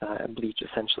 bleach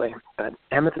essentially. But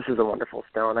amethyst is a wonderful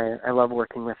stone. I love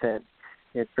working with it.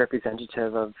 It's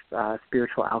representative of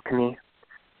spiritual alchemy,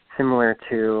 similar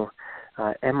to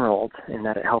emerald in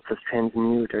that it helps us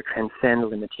transmute or transcend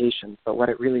limitations. But what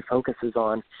it really focuses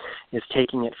on is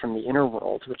taking it from the inner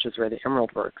world, which is where the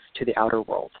emerald works, to the outer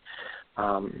world.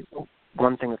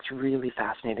 One thing that's really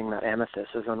fascinating about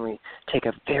amethyst is when we take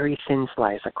a very thin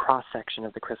slice, a cross-section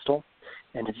of the crystal,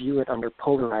 and view it under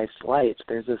polarized light,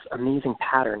 there's this amazing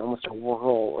pattern, almost a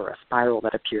whorl or a spiral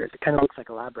that appears. It kind of looks like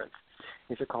a labyrinth.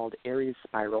 These are called Aries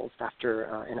spirals after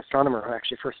an astronomer who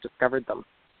actually first discovered them.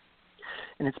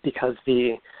 And it's because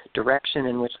the direction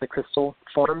in which the crystal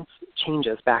forms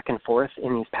changes back and forth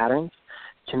in these patterns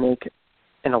to make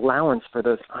an allowance for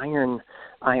those iron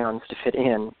ions to fit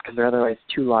in, because they're otherwise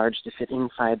too large to fit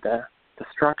inside the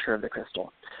structure of the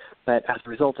crystal. But as a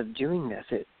result of doing this,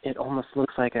 it almost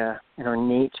looks like an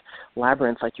ornate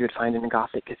labyrinth like you would find in a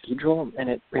Gothic cathedral, and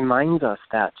it reminds us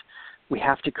that we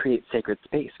have to create sacred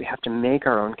space. We have to make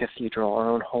our own cathedral, our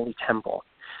own holy temple.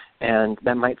 And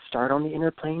that might start on the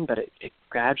inner plane, but it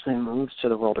gradually moves to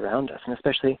the world around us. And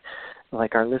especially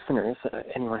like our listeners,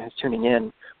 anyone who's tuning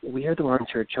in, we are the ones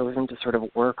who are chosen to sort of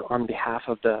work on behalf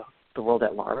of the world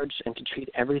at large and to treat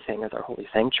everything as our holy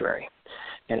sanctuary.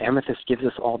 And Amethyst gives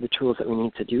us all the tools that we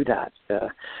need to do that, the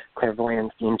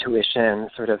clairvoyance, the intuition,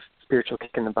 sort of spiritual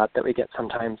kick in the butt that we get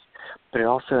sometimes, but it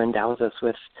also endows us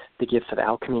with the gifts of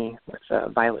alchemy, with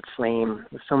violet flame,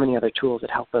 with so many other tools that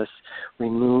help us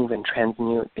remove and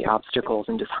transmute the obstacles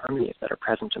and disharmonies that are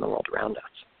present in the world around us.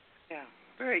 Yeah,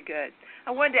 very good.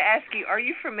 I wanted to ask you, are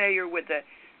you familiar with the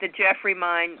Jeffrey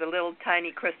mine, the little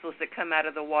tiny crystals that come out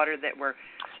of the water that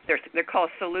they're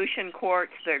called solution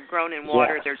quartz. They're grown in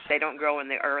water. Yes. They don't grow in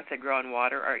the earth. They grow in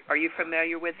water. Are you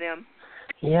familiar with them?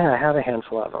 Yeah, I have a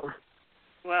handful of them.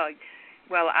 Well,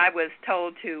 I was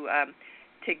told to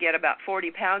get about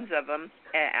 40 pounds of them.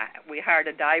 We hired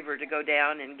a diver to go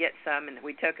down and get some, and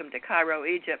we took them to Cairo,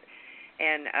 Egypt.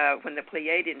 And when the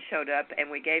Pleiadians showed up,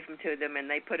 and we gave them to them, and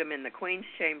they put them in the Queen's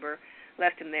chamber,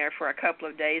 left them there for a couple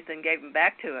of days, then gave them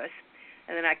back to us.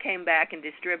 And then I came back and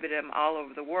distributed them all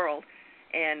over the world.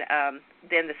 And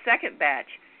then the second batch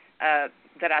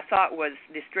that I thought was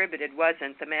distributed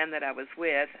wasn't. The man that I was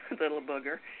with, little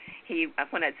booger,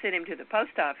 when I'd sent him to the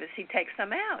post office, he'd take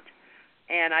some out.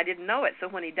 And I didn't know it. So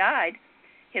when he died,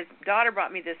 his daughter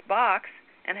brought me this box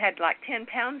and had like 10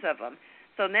 pounds of them.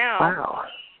 So now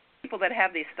people that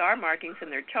have these star markings in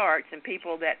their charts and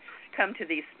people that come to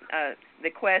these the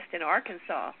quest in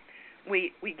Arkansas,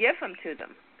 we give them to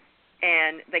them.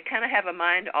 And they kind of have a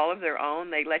mind all of their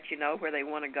own. They let you know where they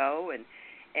want to go, and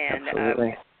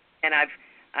Absolutely. And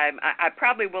I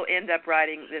probably will end up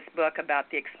writing this book about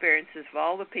the experiences of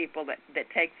all the people that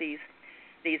take these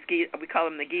we call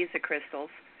them the Giza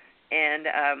crystals, and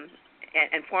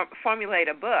formulate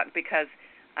a book, because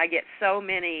I get so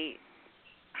many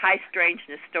high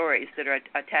strangeness stories that are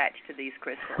attached to these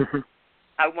crystals.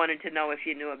 I wanted to know if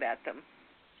you knew about them.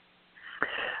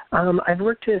 I've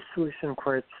worked with solution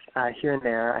quartz here and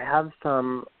there. I have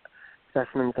some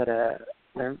specimens that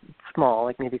they're small,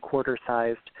 like maybe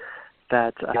quarter-sized,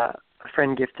 that a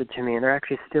friend gifted to me, and they're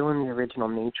actually still in the original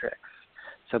matrix.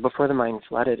 So before the mine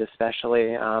flooded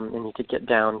especially, and you could get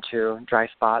down to dry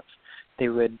spots,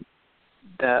 the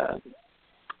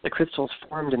crystals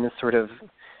formed in this sort of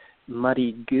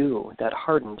muddy goo that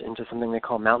hardened into something they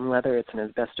call mountain leather. It's an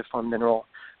asbestiform mineral.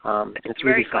 It's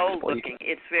very really flexible. gold looking.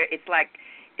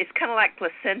 It's kind of like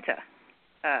placenta.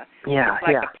 It's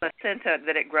like a placenta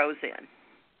that it grows in.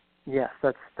 Yes,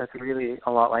 that's really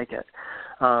a lot like it.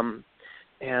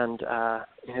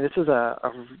 This is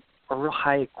a real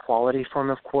high quality form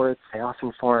of quartz. They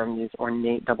often form these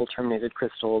ornate double terminated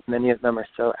crystals. Many of them are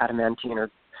so adamantine or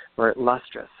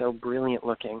lustrous, so brilliant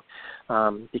looking,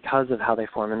 because of how they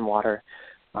form in water.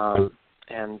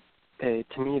 And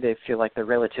to me, they feel like they're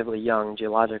relatively young,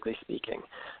 geologically speaking.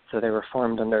 So they were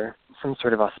formed under some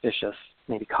sort of auspicious,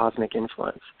 maybe cosmic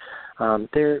influence.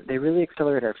 They really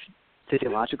accelerate our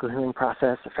physiological healing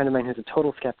process. A friend of mine who's a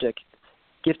total skeptic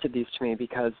gifted these to me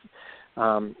because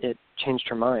it changed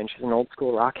her mind. She's an old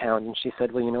school rock hound, and she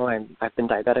said, well, I've been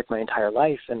diabetic my entire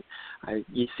life, and I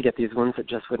used to get these wounds that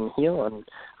just wouldn't heal, and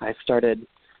I started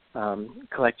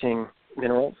collecting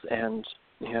minerals, and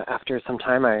after some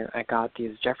time I got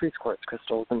these Jeffrey's quartz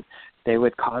crystals, and they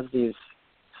would cause these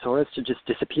sores to just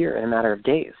disappear in a matter of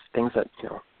days, things that,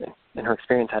 in her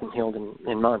experience hadn't healed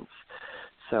in months.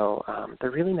 So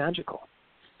they're really magical.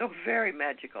 Oh, very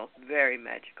magical, very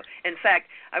magical. In fact,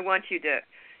 I want you to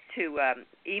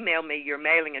email me your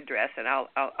mailing address, and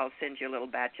I'll send you a little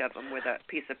batch of them with a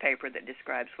piece of paper that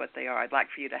describes what they are. I'd like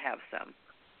for you to have some.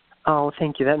 Oh,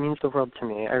 thank you. That means the world to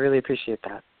me. I really appreciate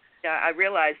that. Yeah, I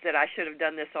realized that I should have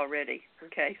done this already.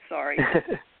 Okay, sorry.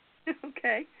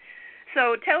 Okay.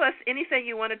 So tell us anything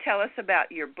you want to tell us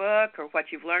about your book or what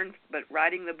you've learned but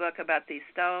writing the book about these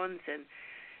stones,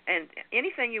 and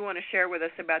anything you want to share with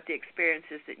us about the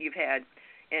experiences that you've had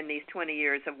in these 20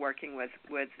 years of working with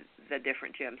the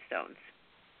different gemstones.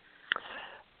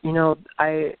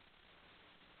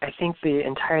 I think the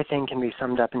entire thing can be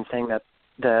summed up in saying that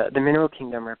the mineral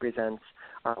kingdom represents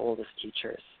our oldest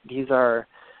teachers. These are,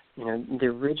 the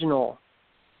original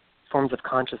forms of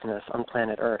consciousness on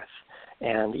planet Earth,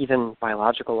 and even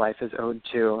biological life is owed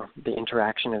to the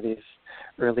interaction of these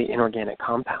early inorganic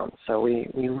compounds. So we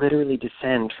literally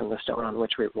descend from the stone on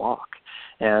which we walk,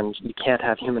 and you can't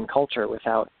have human culture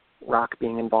without rock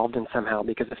being involved in somehow,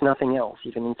 because if nothing else,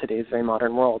 even in today's very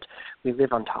modern world, we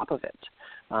live on top of it.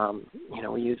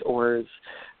 We use ores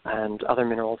and other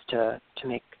minerals to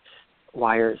make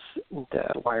wires, the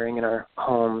wiring in our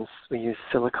homes. We use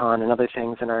silicon and other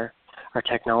things in our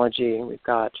technology. We've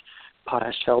got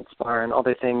potash feldspar and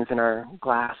other things in our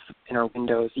glass, in our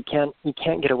windows. You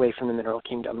can't get away from the mineral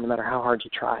kingdom, no matter how hard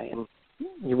you try. And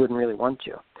you wouldn't really want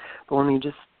to. But when we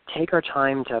just take our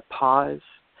time to pause,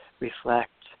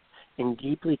 reflect, and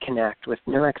deeply connect with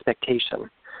no expectation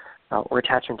or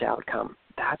attachment to outcome,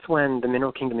 that's when the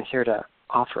mineral kingdom is here to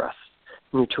offer us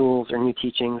new tools or new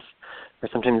teachings, or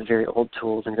sometimes very old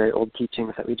tools and very old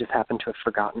teachings that we just happen to have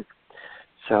forgotten.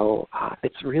 So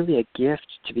it's really a gift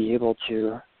to be able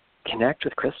to connect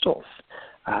with crystals.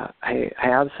 I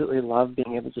absolutely love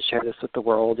being able to share this with the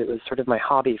world. It was sort of my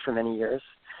hobby for many years.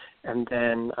 And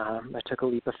then I took a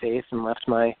leap of faith and left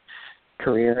my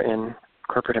career in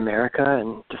corporate America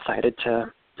and decided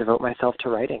to devote myself to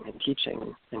writing and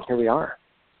teaching. And here we are.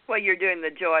 Well, you're doing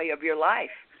the joy of your life.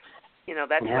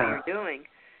 That's what you're doing.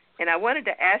 And I wanted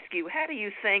to ask you, how do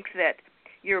you think that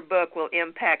your book will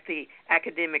impact the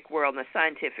academic world and the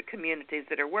scientific communities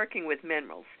that are working with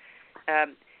minerals?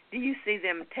 Do you see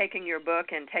them taking your book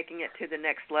and taking it to the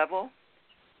next level?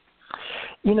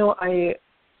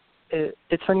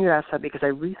 It's funny you ask that because I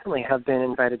recently have been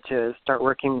invited to start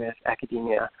working with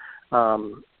academia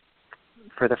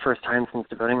for the first time since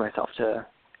devoting myself to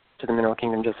the mineral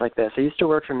kingdom just like this. I used to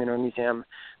work for a mineral museum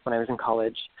when I was in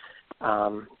college,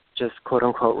 just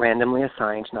quote-unquote randomly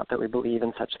assigned, not that we believe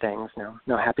in such things,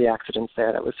 no happy accidents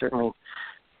there. That was certainly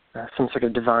some sort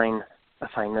of divine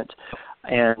assignment.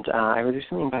 And I was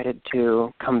recently invited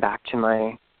to come back to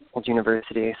my old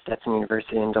university, Stetson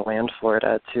University in DeLand,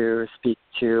 Florida, to speak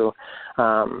to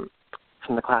some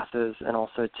of the classes and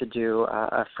also to do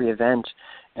a free event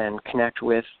and connect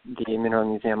with the Mineral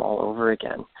Museum all over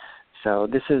again. So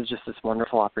this is just this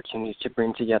wonderful opportunity to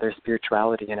bring together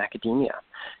spirituality and academia.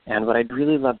 And what I'd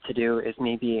really love to do is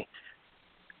maybe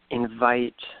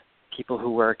invite people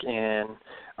who work in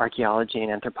archaeology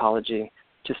and anthropology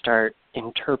to start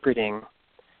interpreting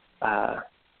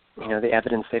the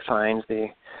evidence they find,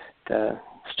 the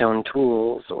stone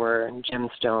tools or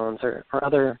gemstones or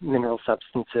other mineral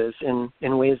substances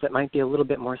in ways that might be a little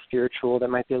bit more spiritual, that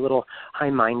might be a little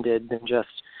high-minded than just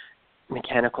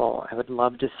mechanical. I would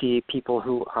love to see people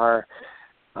who are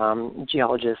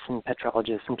geologists and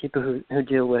petrologists and people who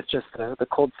deal with just the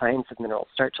cold science of minerals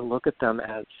start to look at them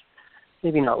as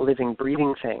maybe not living,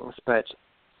 breathing things, but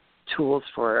tools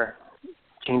for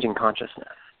changing consciousness.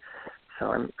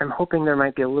 So I'm hoping there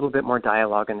might be a little bit more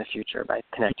dialogue in the future by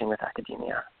connecting with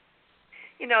academia.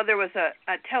 There was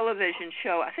a television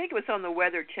show, I think it was on the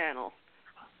Weather Channel,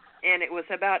 and it was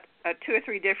about 2 or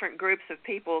 3 different groups of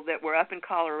people that were up in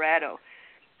Colorado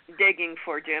digging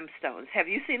for gemstones. Have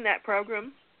you seen that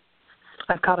program?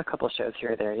 I've caught a couple shows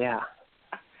here or there, yeah.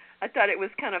 I thought it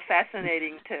was kind of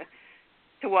fascinating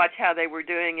to watch how they were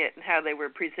doing it and how they were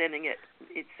presenting it.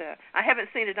 It's I haven't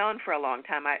seen it on for a long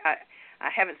time. I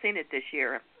haven't seen it this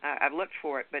year. I've looked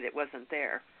for it, but it wasn't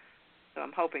there. So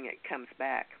I'm hoping it comes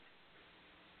back.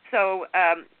 So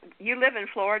you live in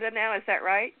Florida now, is that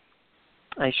right?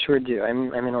 I sure do.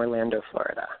 I'm in Orlando,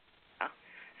 Florida.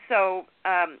 So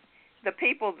the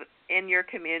people in your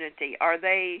community, are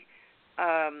they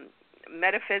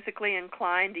metaphysically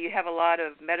inclined? Do you have a lot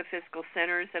of metaphysical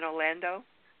centers in Orlando?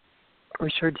 We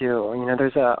sure do.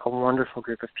 There's a wonderful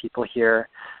group of people here.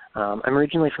 I'm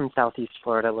originally from southeast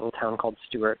Florida, a little town called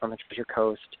Stewart on the Treasure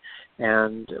Coast,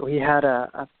 and we had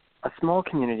a small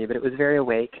community, but it was very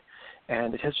awake,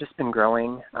 and it has just been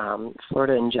growing.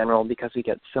 Florida in general, because we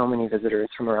get so many visitors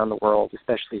from around the world,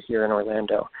 especially here in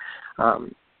Orlando,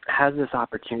 has this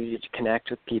opportunity to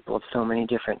connect with people of so many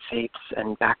different faiths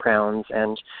and backgrounds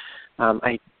and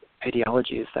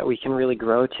ideologies that we can really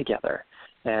grow together.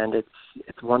 And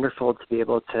it's wonderful to be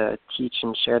able to teach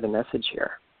and share the message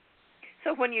here.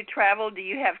 So when you travel, do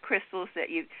you have crystals that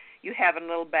you have in a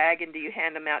little bag, and do you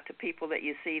hand them out to people that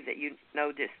you see that you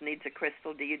know just needs a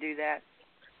crystal? Do you do that?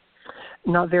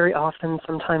 Not very often.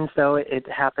 Sometimes, though, it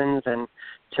happens, and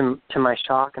to my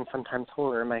shock and sometimes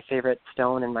horror, my favorite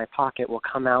stone in my pocket will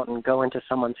come out and go into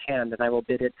someone's hand, and I will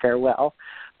bid it farewell.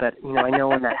 But, I know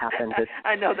when that happens.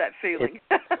 I know that feeling.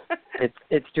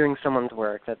 It's doing someone's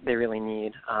work that they really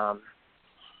need.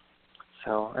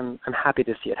 So I'm happy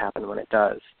to see it happen when it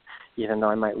does. Even though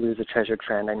I might lose a treasured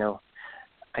friend, I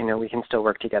know we can still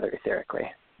work together etherically.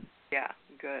 Yeah,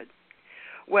 good.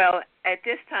 Well, at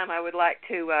this time, I would like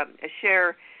to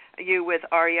share you with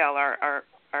Ariel, our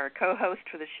co-host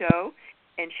for the show,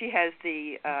 and she has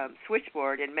the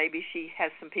switchboard, and maybe she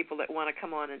has some people that want to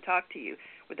come on and talk to you.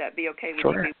 Would that be okay?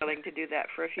 Would you be willing to do that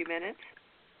for a few minutes?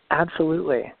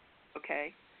 Absolutely.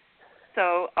 Okay.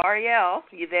 So, Ariel,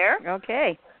 you there?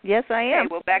 Okay. Yes, I am.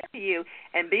 Okay, well, back to you.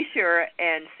 And be sure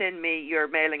and send me your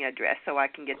mailing address so I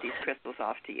can get these crystals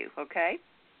off to you, okay?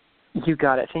 You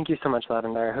got it. Thank you so much,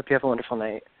 Lavender. I hope you have a wonderful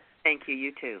night. Thank you.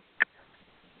 You too.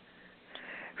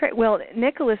 Great. Well,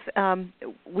 Nicholas,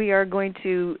 we are going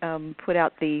to put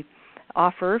out the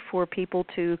offer for people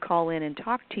to call in and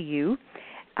talk to you.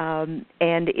 And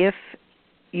if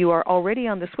you are already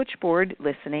on the switchboard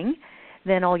listening,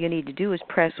 then all you need to do is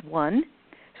press 1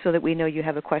 so that we know you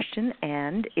have a question.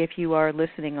 And if you are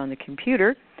listening on the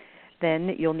computer,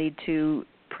 then you'll need to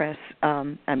press,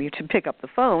 to pick up the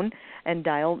phone and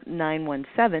dial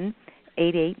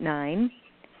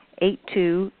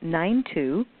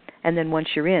 917-889-8292. And then once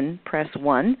you're in, press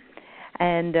 1.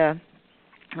 And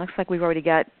looks like we've already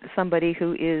got somebody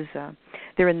who is,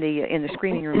 they're in the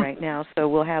screening room right now, so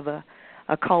we'll have a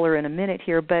caller in a minute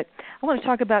here. But I want to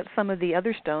talk about some of the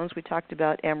other stones. We talked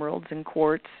about emeralds and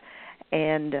quartz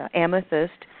and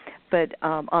amethyst, but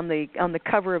on the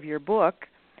cover of your book,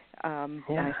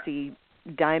 I see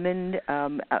diamond.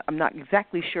 I'm not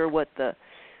exactly sure what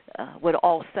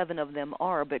all 7 of them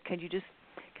are, but can you just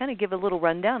kind of give a little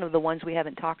rundown of the ones we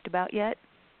haven't talked about yet?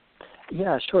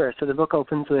 Yeah, sure. So the book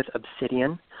opens with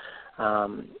obsidian.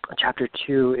 Chapter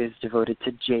 2 is devoted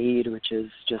to jade, which is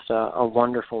just a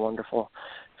wonderful, wonderful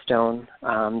stone.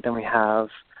 Then we have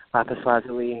lapis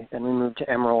lazuli. Then we move to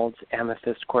emeralds,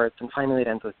 amethyst, quartz, and finally it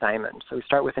ends with diamond. So we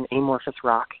start with an amorphous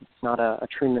rock. It's not a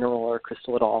true mineral or a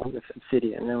crystal at all with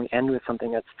obsidian. And then we end with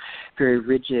something that's very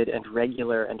rigid and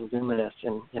regular and luminous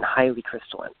and highly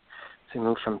crystalline. So we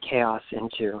move from chaos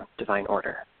into divine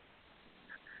order.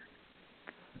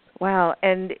 Wow.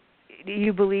 And do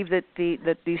you believe that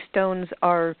these stones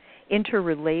are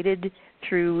interrelated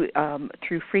through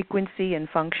frequency and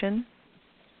function?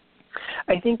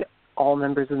 I think all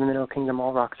members of the mineral kingdom,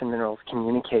 all rocks and minerals,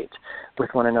 communicate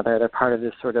with one another. They're part of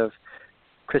this sort of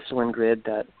crystalline grid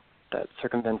that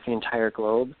circumvents the entire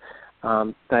globe.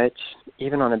 But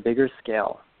even on a bigger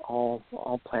scale, all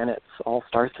planets, all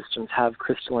star systems have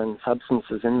crystalline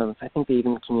substances in them. I think they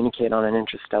even communicate on an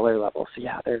interstellar level. So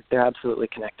yeah, they're absolutely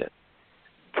connected.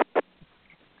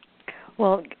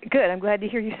 Well, good. I'm glad to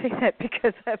hear you say that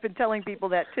because I've been telling people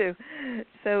that too.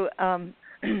 So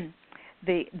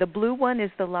the blue one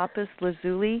is the lapis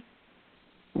lazuli.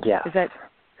 Yeah. Is that?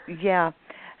 Yeah.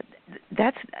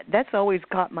 That's always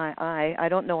caught my eye. I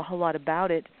don't know a whole lot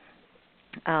about it,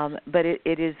 but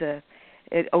it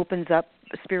opens up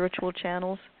spiritual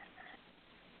channels.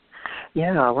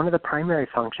 Yeah, one of the primary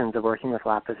functions of working with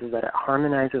lapis is that it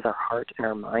harmonizes our heart and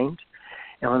our mind.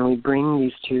 And when we bring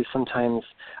these two sometimes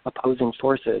opposing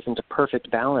forces into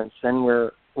perfect balance, then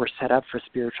we're set up for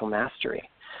spiritual mastery.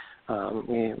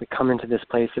 We come into this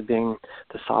place of being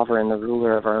the sovereign, the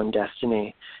ruler of our own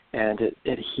destiny, and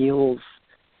it heals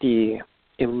the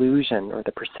illusion or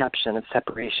the perception of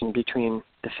separation between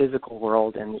the physical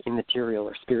world and the immaterial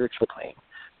or spiritual plane.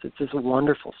 So it's this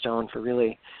wonderful stone for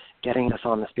really getting us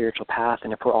on the spiritual path,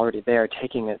 and if we're already there,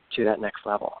 taking it to that next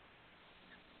level.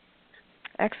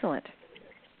 Excellent.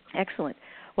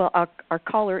 Well, our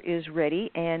caller is ready,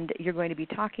 and you're going to be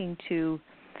talking to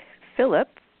Philip.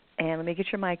 And let me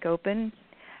get your mic open.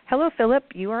 Hello,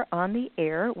 Philip. You are on the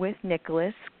air with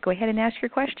Nicholas. Go ahead and ask your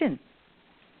question.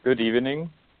 Good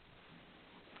evening.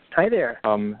 Hi there.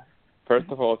 First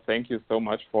of all, thank you so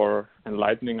much for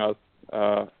enlightening us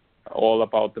all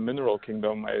about the mineral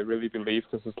kingdom. I really believe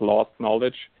this is lost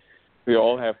knowledge we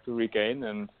all have to regain,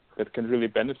 and that can really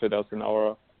benefit us in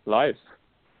our lives.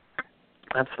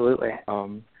 Absolutely.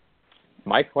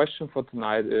 My question for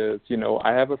tonight is,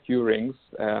 I have a few rings,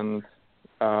 and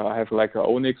I have like an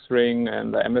onyx ring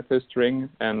and an amethyst ring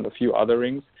and a few other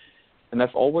rings. And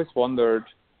I've always wondered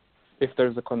if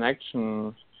there's a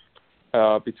connection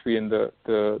between the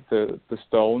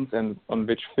stones and on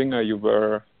which finger you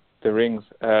wear the rings,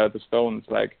 the stones.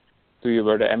 Like, do you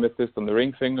wear the amethyst on the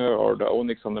ring finger or the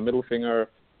onyx on the middle finger?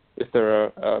 Is there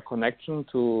a connection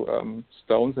to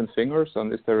stones and fingers,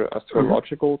 and is there an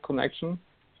astrological connection?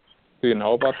 Do you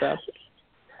know about that?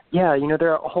 Yeah,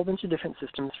 there are a whole bunch of different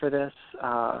systems for this.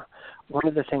 One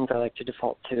of the things I like to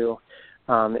default to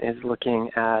is looking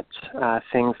at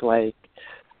things like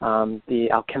the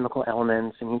alchemical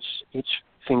elements, and each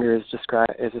finger is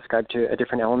described to a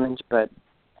different element, but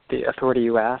the authority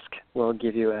you ask will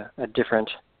give you a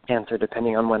different answer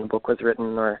depending on when the book was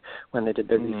written or when they did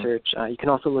their research. You can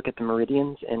also look at the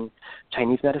meridians in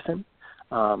Chinese medicine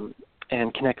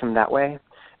and connect them that way.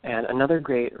 And another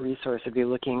great resource would be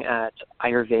looking at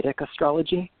Ayurvedic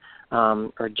astrology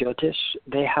or Jyotish.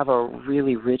 They have a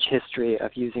really rich history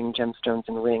of using gemstones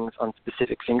and rings on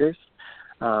specific fingers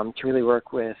to really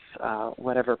work with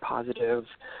whatever positive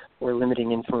or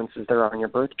limiting influences there are on your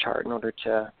birth chart in order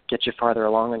to get you farther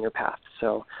along on your path.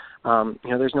 So,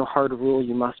 there's no hard rule.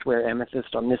 You must wear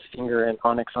amethyst on this finger and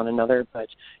onyx on another, but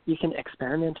you can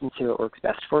experiment and see what works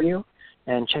best for you.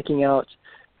 And checking out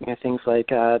things like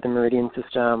the meridian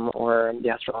system or the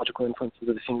astrological influences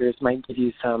of the fingers might give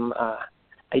you some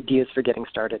ideas for getting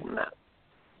started in that.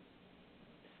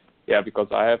 Yeah, because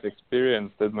I have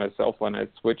experienced it myself when I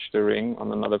switch the ring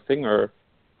on another finger.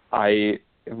 I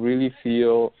really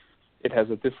feel it has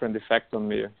a different effect on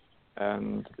me.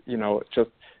 And,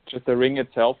 just the ring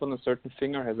itself on a certain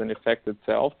finger has an effect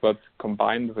itself, but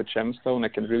combined with a gemstone, I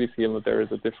can really feel that there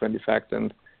is a different effect.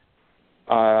 And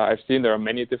I've seen there are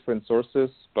many different sources,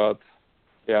 but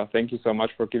yeah, thank you so much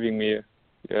for giving me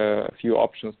a few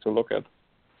options to look at.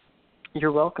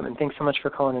 You're welcome, and thanks so much for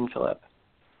calling in, Philip.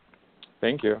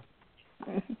 Thank you.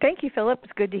 Thank you, Philip.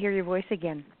 It's good to hear your voice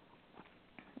again.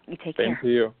 You take care. Same to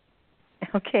you.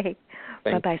 Okay.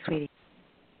 Thanks. Bye-bye, sweetie.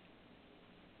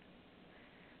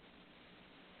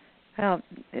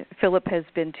 Philip has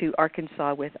been to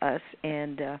Arkansas with us,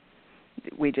 and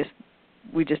we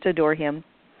just adore him.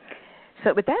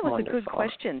 So, but that was Wonderful. a good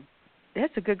question.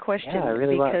 That's a good question. Yeah, it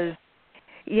really because, was.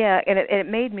 Yeah, and it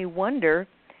made me wonder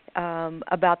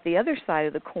about the other side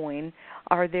of the coin.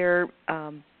 Are there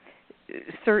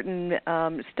certain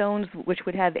stones which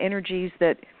would have energies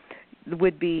that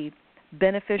would be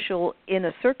beneficial in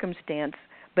a circumstance,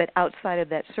 but outside of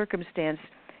that circumstance,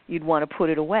 you'd want to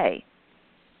put it away?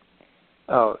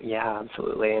 Oh, yeah,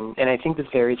 absolutely. And I think this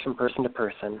varies from person to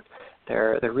person.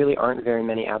 There really aren't very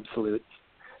many absolutes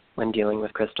when dealing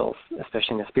with crystals,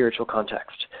 especially in a spiritual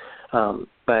context.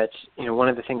 But, one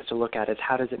of the things to look at is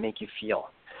how does it make you feel?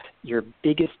 Your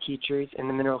biggest teachers in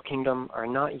the mineral kingdom are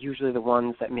not usually the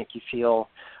ones that make you feel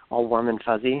all warm and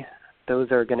fuzzy.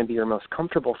 Those are going to be your most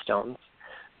comfortable stones.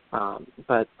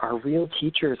 But our real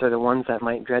teachers are the ones that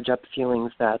might dredge up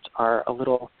feelings that are a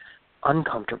little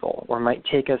uncomfortable or might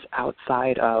take us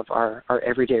outside of our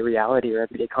everyday reality or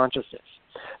everyday consciousness.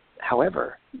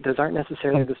 However, those aren't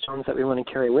necessarily the stones that we want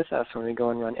to carry with us when we go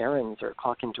and run errands or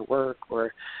clock into work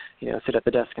or, sit at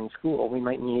the desk in school. We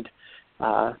might need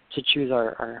to choose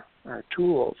our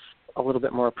tools a little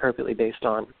bit more appropriately based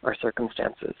on our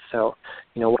circumstances. So,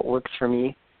 what works for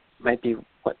me might be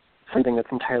something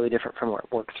that's entirely different from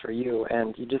what works for you,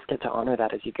 and you just get to honor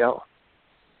that as you go.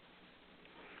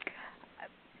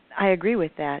 I agree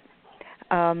with that.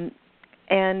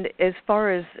 And as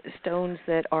far as stones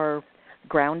that are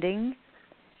grounding,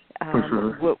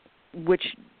 which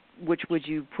would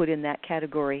you put in that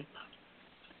category?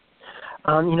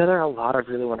 There are a lot of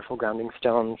really wonderful grounding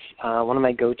stones. One of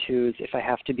my go-tos, if I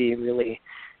have to be really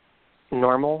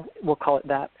normal, we'll call it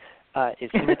that, is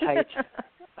hematite.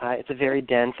 It's a very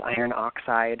dense iron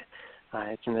oxide.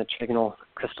 It's in the trigonal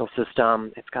crystal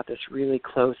system. It's got this really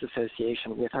close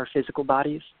association with our physical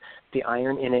bodies. The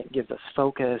iron in it gives us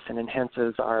focus and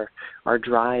enhances our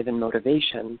drive and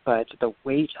motivation, but the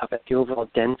weight of it, the overall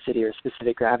density or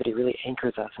specific gravity, really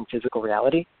anchors us in physical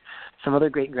reality. Some other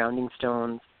great grounding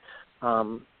stones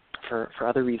for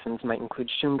other reasons might include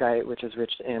shungite, which is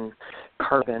rich in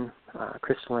carbon,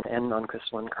 crystalline and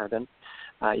non-crystalline carbon.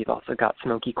 You've also got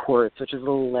smoky quartz, which is a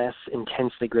little less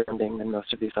intensely grounding than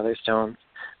most of these other stones.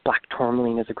 Black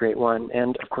tourmaline is a great one.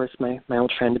 And, of course, my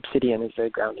old friend obsidian is very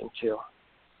grounding, too.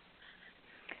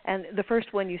 And the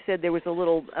first one you said there was a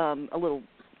little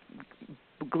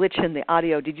glitch in the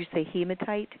audio. Did you say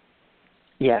hematite?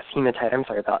 Yes, hematite. I'm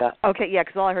sorry about that. Okay, yeah,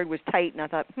 because all I heard was tight, and I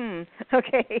thought,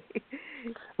 okay.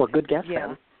 Well, good guess,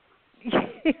 yeah. then.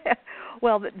 Yeah.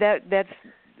 Well, that's...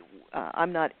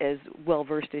 I'm not as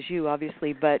well-versed as you,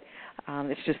 obviously, but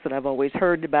it's just that I've always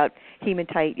heard about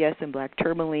hematite, yes, and black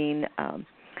tourmaline,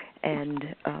 and,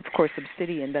 of course,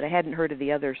 obsidian, but I hadn't heard of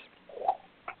the others.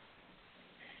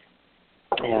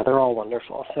 Yeah, they're all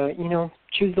wonderful. So,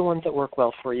 choose the ones that work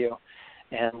well for you,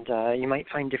 and you might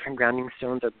find different grounding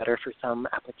stones are better for some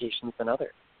applications than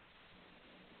others.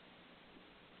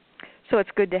 So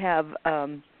it's good to have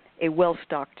a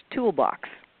well-stocked toolbox.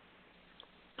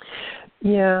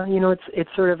 Yeah, it's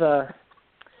sort of a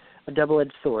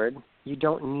double-edged sword. You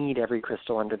don't need every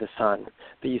crystal under the sun,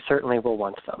 but you certainly will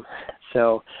want them.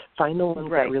 So find the ones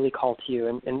right. that really call to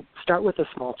you, and start with a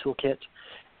small toolkit.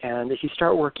 And if you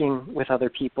start working with other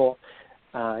people,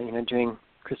 doing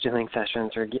crystal healing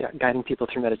sessions or guiding people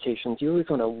through meditations, you always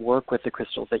want to work with the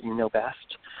crystals that you know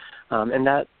best. And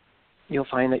that you'll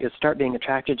find that you'll start being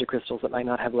attracted to crystals that might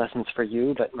not have lessons for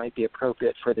you, but might be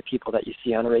appropriate for the people that you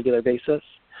see on a regular basis.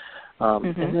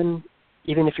 And then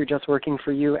even if you're just working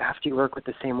for you, after you work with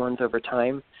the same ones over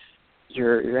time,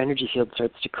 your energy field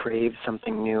starts to crave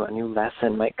something new. A new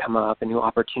lesson might come up, a new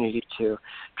opportunity to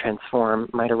transform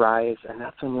might arise, and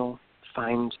that's when you'll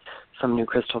find some new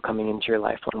crystal coming into your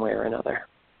life one way or another.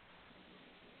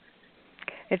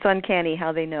 It's uncanny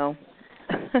how they know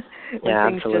when yeah,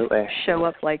 things absolutely. just show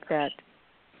up like that.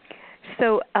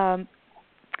 So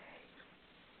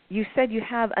you said you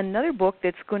have another book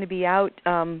that's going to be out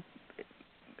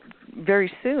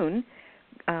very soon.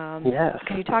 Yes.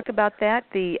 Can you talk about that,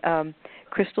 the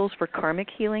Crystals for Karmic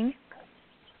Healing?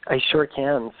 I sure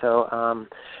can. So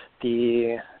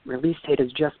the release date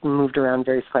has just moved around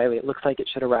very slightly. It looks like it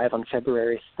should arrive on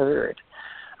February 3rd.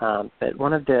 But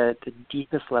one of the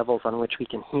deepest levels on which we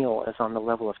can heal is on the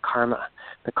level of karma,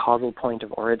 the causal point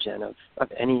of origin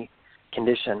of any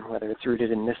condition, whether it's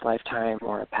rooted in this lifetime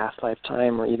or a past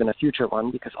lifetime or even a future one,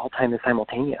 because all time is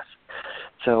simultaneous.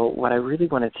 So what I really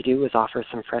wanted to do was offer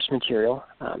some fresh material.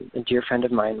 A dear friend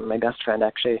of mine, my best friend,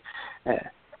 actually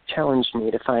challenged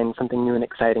me to find something new and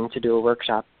exciting to do a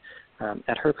workshop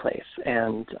at her place,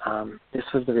 and this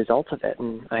was the result of it.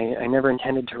 And I never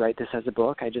intended to write this as a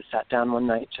book. I just sat down one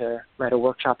night to write a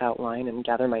workshop outline and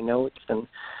gather my notes, and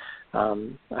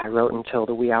I wrote until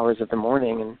the wee hours of the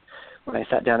morning. And when I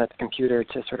sat down at the computer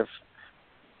to sort of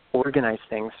organize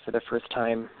things for the first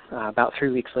time, about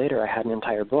 3 weeks later, I had an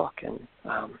entire book, and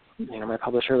my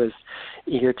publisher was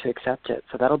eager to accept it.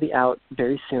 So that'll be out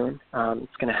very soon.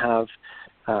 It's going to have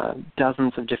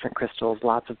dozens of different crystals,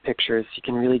 lots of pictures. You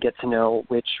can really get to know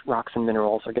which rocks and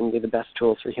minerals are going to be the best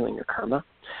tools for healing your karma.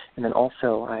 And then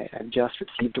also, I've just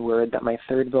received word that my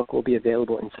third book will be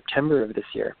available in September of this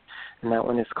year, and that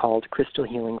one is called Crystal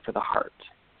Healing for the Heart.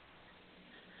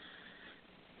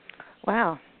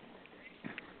 Wow.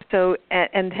 So,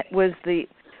 and was the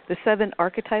 7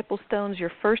 Archetypal Stones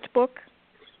your first book?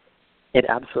 It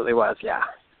absolutely was, yeah.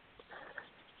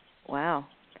 Wow.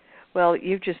 Well,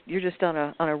 you're just on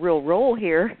a real roll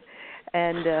here,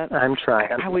 and I'm trying.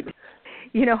 I would,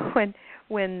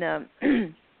 when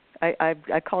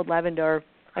I called Lavendar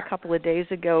a couple of days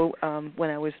ago when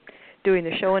I was doing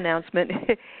the show announcement,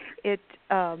 it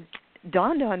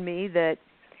dawned on me that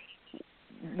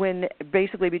when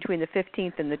basically between the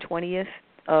 15th and the 20th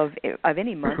of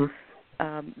any month,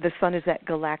 the sun is at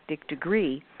galactic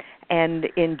degree, and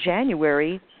in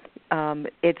January.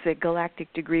 It's a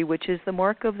galactic degree, which is the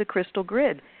mark of the crystal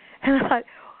grid. And I thought,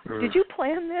 did you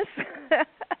plan this?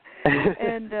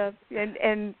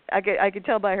 and I could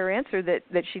tell by her answer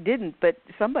that she didn't, but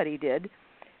somebody did,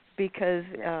 because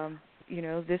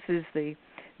this is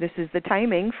the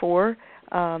timing for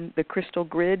the crystal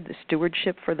grid, the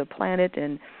stewardship for the planet,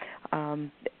 and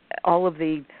all of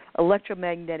the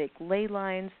electromagnetic ley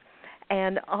lines.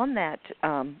 And on that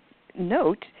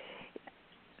note,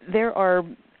 there are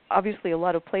obviously a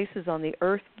lot of places on the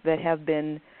earth that have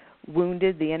been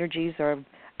wounded. The energies are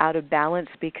out of balance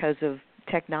because of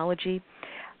technology.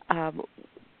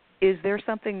 Is there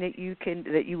something that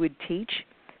you would teach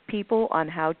people on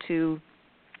how to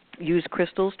use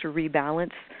crystals to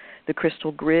rebalance the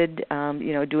crystal grid,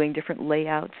 doing different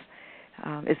layouts?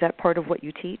 Is that part of what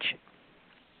you teach?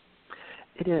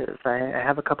 It is. I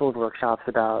have a couple of workshops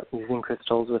about using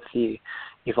crystals with the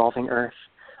evolving earth.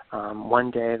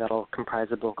 One day that'll comprise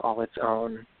a book all its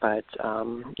own, but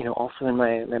also in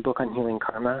my book on healing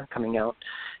karma coming out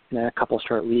in a couple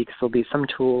short weeks, there'll be some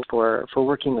tools for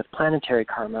working with planetary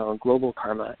karma or global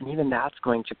karma, and even that's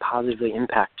going to positively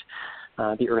impact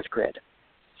the earth grid.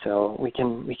 So we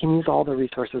can use all the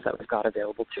resources that we've got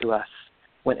available to us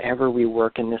whenever we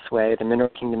work in this way. The mineral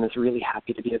kingdom is really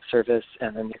happy to be of service,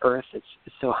 and then the earth is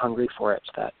so hungry for it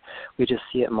that we just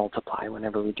see it multiply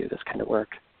whenever we do this kind of work.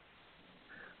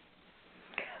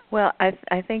 Well,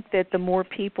 I think that the more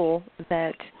people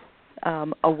that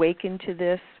awaken to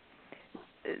this,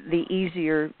 the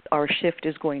easier our shift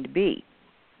is going to be.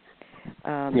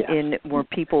 In more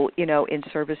people, in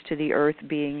service to the earth,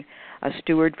 being a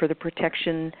steward for the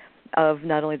protection of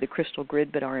not only the crystal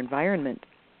grid but our environment.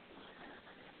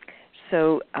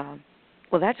 So,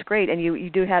 well, that's great. And you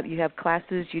have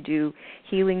classes, you do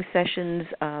healing sessions.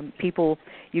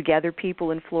 You gather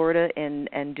people in Florida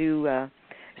and do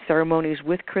ceremonies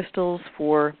with crystals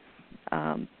for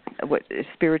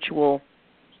spiritual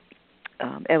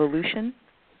evolution.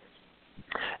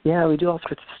 Yeah, we do all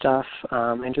sorts of stuff.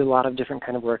 I do a lot of different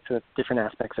kind of work with different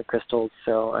aspects of crystals.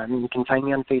 So you can find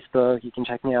me on Facebook. You can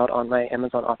check me out on my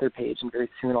Amazon author page, and very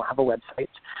soon I'll have a website.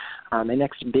 My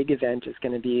next big event is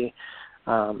going to be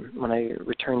when I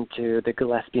return to the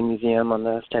Gillespie Museum on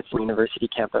the Stetson University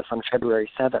campus on February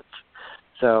 7th.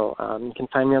 So you can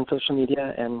find me on social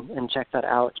media and check that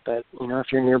out. But, if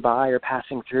you're nearby or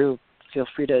passing through, feel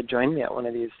free to join me at one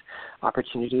of these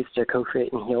opportunities to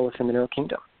co-create and heal with the mineral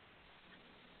kingdom.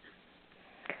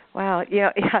 Wow,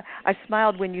 yeah. I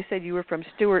smiled when you said you were from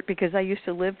Stewart because I used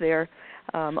to live there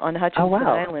on Hutchinson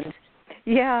Island.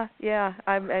 Yeah.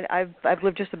 I've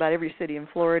lived just about every city in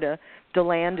Florida,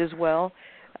 DeLand as well.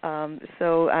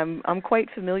 So I'm quite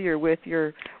familiar with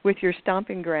your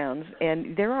stomping grounds,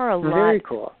 and there are a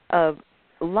lot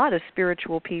lot of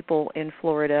spiritual people in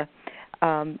Florida.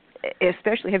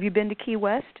 Especially, have you been to Key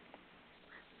West?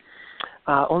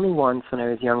 Only once when I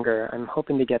was younger. I'm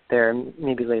hoping to get there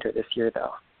maybe later this year,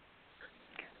 though.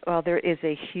 Well, there is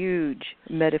a huge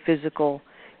metaphysical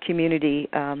community,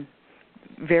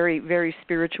 very, very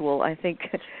spiritual. I think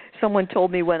someone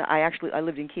told me when I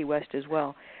lived in Key West as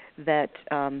well, that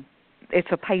it's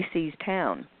a Pisces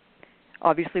town.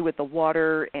 Obviously with the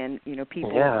water and, people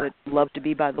that love to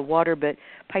be by the water, but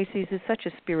Pisces is such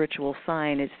a spiritual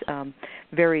sign. It's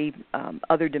very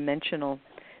other dimensional.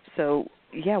 So,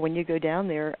 yeah, when you go down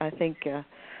there, I think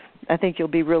you'll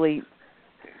be really,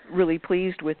 really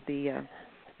pleased with the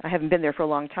I haven't been there for a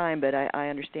long time, but I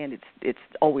understand it's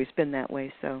always been that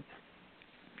way, so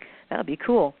that'll be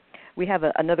cool. We have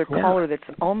another caller that's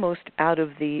almost out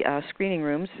of the screening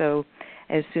room, so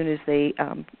as soon as they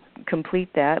complete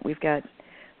that, we've got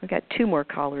 2 more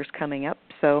callers coming up.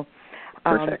 So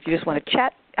if you just want to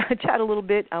chat a little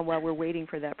bit while we're waiting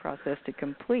for that process to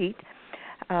complete.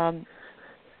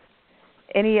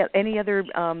 Any other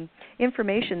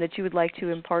information that you would like to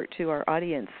impart to our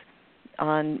audience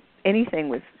on anything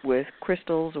with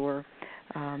crystals or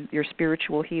your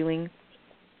spiritual healing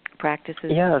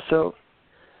practices? Yeah, so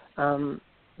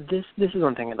this is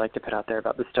one thing I'd like to put out there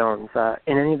about the stones.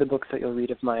 In any of the books that you'll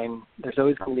read of mine, there's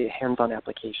always going to be hands-on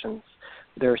applications.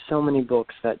 There are so many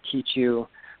books that teach you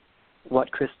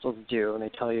what crystals do, and they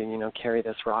tell you, carry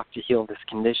this rock to heal this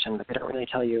condition, but they don't really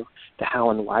tell you the how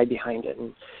and why behind it.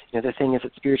 And, the thing is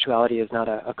that spirituality is not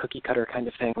a cookie-cutter kind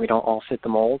of thing. We don't all fit the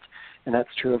mold, and that's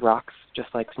true of rocks, just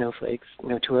like snowflakes.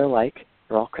 No two are alike.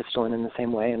 They're all crystalline in the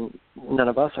same way, and none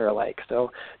of us are alike.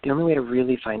 So the only way to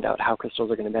really find out how crystals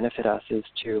are going to benefit us is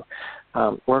to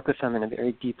work with them in a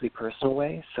very deeply personal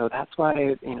way. So that's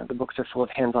why, the books are full of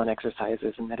hands-on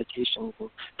exercises and meditations and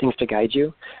things to guide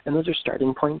you. And those are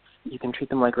starting points. You can treat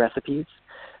them like recipes.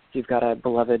 If you've got a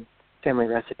beloved family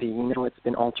recipe, it's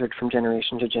been altered from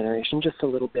generation to generation just a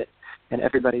little bit, and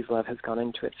everybody's love has gone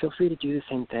into it. Feel free to do the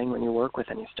same thing when you work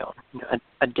with any stone.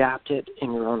 Adapt it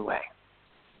in your own way.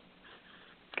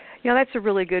 That's a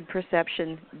really good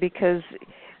perception because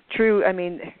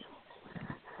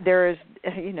there is,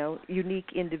 unique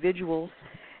individuals,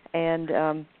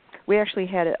 and we actually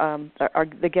had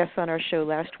the guests on our show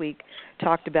last week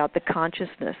talked about the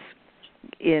consciousness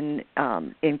in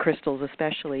crystals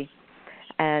especially,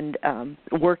 and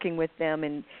working with them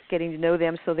and getting to know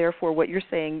them. So therefore what you're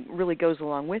saying really goes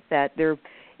along with that. They're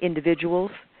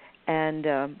individuals, and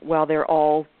while they're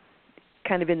all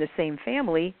kind of in the same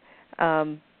family,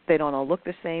 they don't all look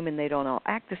the same and they don't all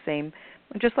act the same,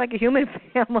 just like a human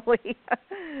family.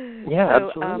 Yeah,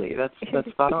 so, absolutely. That's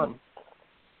spot on.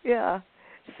 Yeah.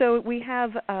 So we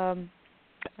have,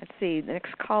 let's see, the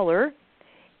next caller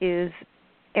is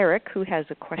Eric, who has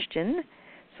a question.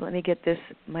 So let me get this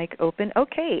mic open.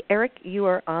 Okay, Eric, you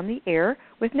are on the air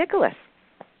with Nicholas.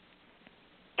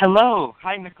 Hello.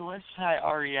 Hi, Nicholas. Hi,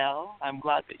 Ariel. I'm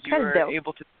glad that you were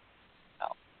able to...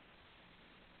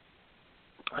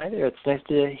 Hi there. It's nice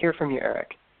to hear from you,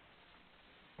 Eric.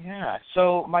 Yeah.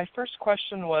 So my first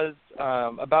question was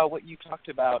about what you talked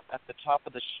about at the top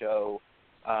of the show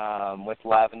with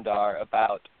Lavendar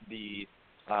about the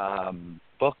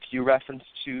book you referenced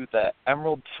to, the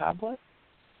Emerald Tablet.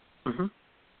 Mm-hmm.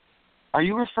 Are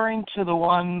you referring to the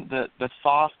one, the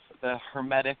Thoth, the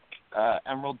Hermetic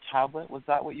Emerald Tablet? Was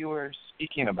that what you were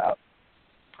speaking about?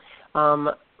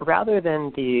 Rather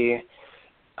than the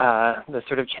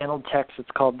sort of channeled text, it's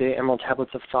called the Emerald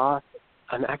Tablets of Thoth.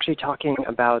 I'm actually talking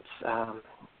about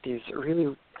these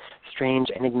really strange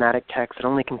enigmatic texts that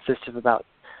only consist of about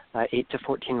 8 to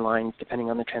 14 lines, depending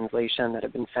on the translation, that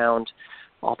have been found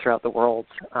all throughout the world.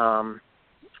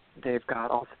 They've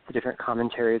got all sorts of different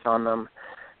commentaries on them.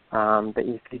 But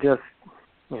if you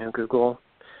just Google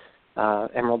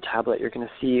Emerald Tablet, you're going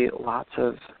to see lots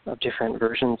of different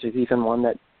versions. There's even one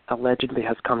that allegedly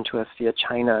has come to us via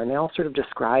China, and they all sort of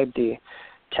describe the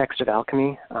text of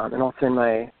alchemy. And also in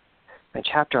my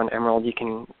chapter on Emerald, you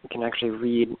can actually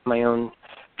read my own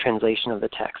translation of the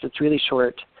text. It's really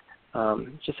short,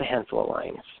 just a handful of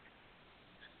lines.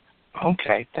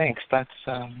 Okay, thanks. That's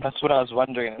what I was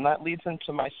wondering, and that leads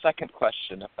into my second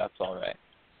question, if that's all right.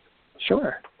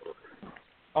 Sure.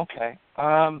 Okay.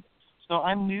 So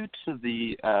I'm new to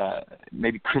the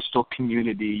maybe crystal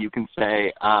community, you can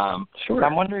say. Sure.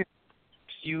 I'm wondering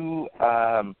if you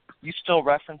still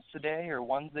reference today, or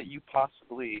ones that you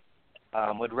possibly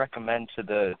would recommend to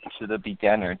the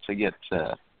beginner to get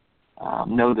to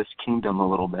know this kingdom a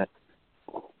little bit.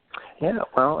 Yeah,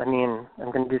 well, I mean,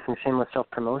 I'm going to do some shameless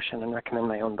self-promotion and recommend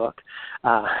my own book.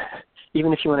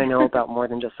 Even if you want to know about more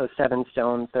than just those 7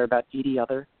 stones, there are about 80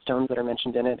 other stones that are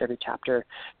mentioned in it. Every chapter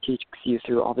teaches you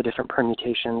through all the different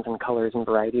permutations and colors and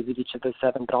varieties of each of those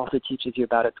 7, but also teaches you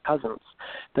about its cousins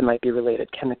that might be related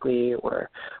chemically or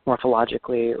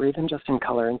morphologically or even just in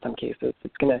color in some cases.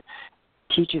 It's going to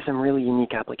teach you some really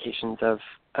unique applications of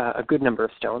a good number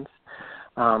of stones.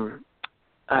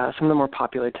 Some of the more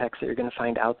popular texts that you're going to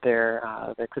find out there,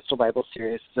 the Crystal Bible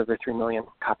series is over 3 million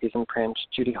copies in print.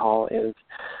 Judy Hall is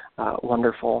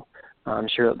wonderful.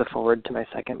 She wrote the foreword to my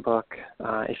second book.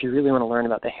 If you really want to learn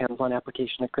about the hands-on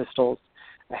application of crystals,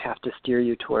 I have to steer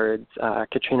you towards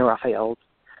Katrina Raphael's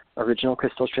original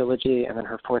Crystal Trilogy and then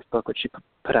her 4th book, which she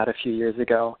put out a few years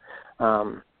ago.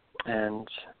 And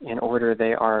in order,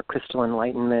 they are Crystal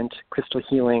Enlightenment, Crystal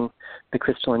Healing, The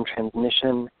Crystalline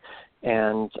Transmission,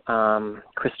 and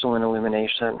Crystalline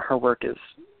Illumination. Her work is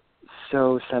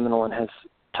so seminal and has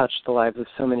touched the lives of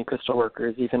so many crystal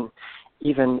workers, even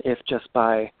if just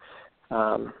by,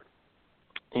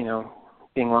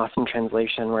 being lost in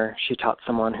translation, where she taught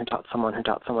someone who taught someone who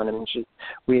taught someone, and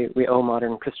we owe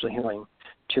modern crystal healing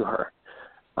to her.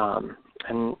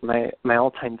 And my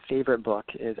all-time favorite book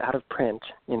is out of print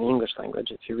in the English language.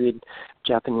 If you read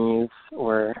Japanese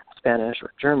or Spanish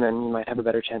or German, you might have a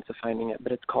better chance of finding it,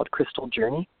 but it's called Crystal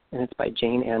Journey, and it's by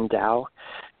Jane Ann Dow.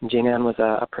 And Jane Ann was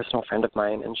a personal friend of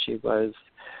mine, and she was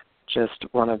just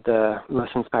one of the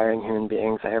most inspiring human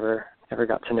beings I ever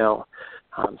got to know.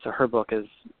 So her book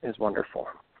is wonderful.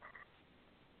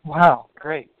 Wow,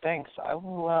 great. Thanks. I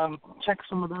will check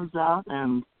some of those out,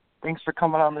 and thanks for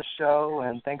coming on the show,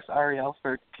 and thanks, Ariel,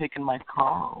 for taking my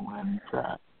call. And,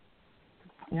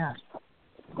 yeah.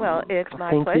 Well, it's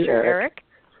my Thank pleasure, you, Eric.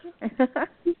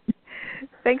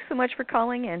 Thanks so much for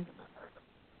calling in.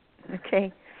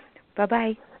 Okay.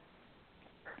 Bye-bye.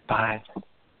 Bye.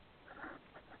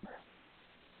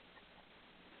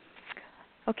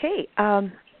 Okay.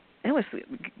 That was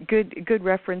good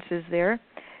references there.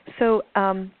 So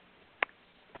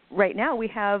right now we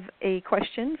have a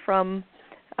question from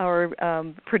our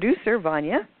producer,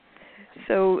 Vanya.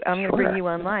 So I'm going to bring you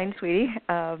online, sweetie.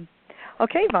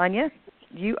 Okay, Vanya,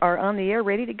 you are on the air,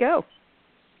 ready to go.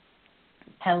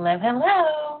 Hello,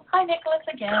 hello. Hi, Nicholas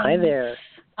again. Hi there.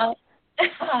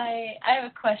 Hi, I have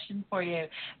a question for you.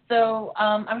 So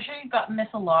I'm sure you've gotten this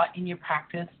a lot in your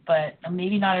practice, but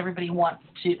maybe not everybody wants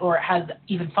to or has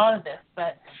even thought of this.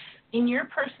 But in your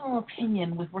personal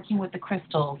opinion, with working with the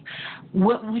crystals,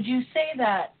 what would you say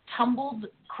that tumbled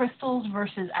crystals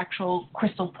versus actual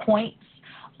crystal points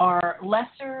are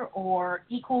lesser or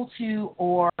equal to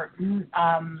or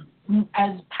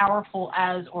as powerful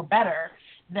as or better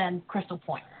than crystal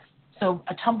points? So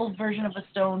a tumbled version of a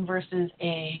stone versus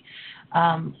a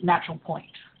natural point.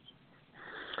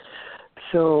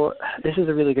 So this is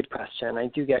a really good question. I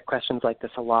do get questions like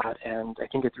this a lot, and I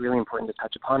think it's really important to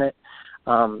touch upon it.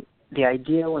 The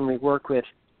idea when we work with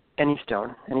any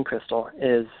stone, any crystal,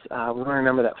 is we want to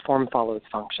remember that form follows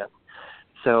function.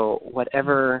 So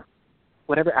whatever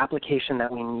application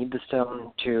that we need the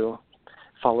stone to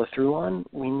follow through on,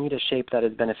 we need a shape that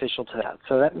is beneficial to that.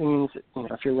 So that means,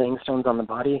 if you're laying stones on the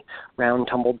body, round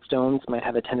tumbled stones might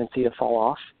have a tendency to fall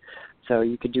off. So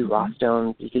you could do raw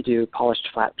stones, you could do polished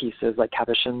flat pieces like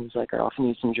cabochons, like are often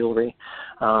used in jewelry,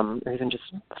 or even just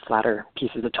flatter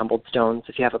pieces of tumbled stones.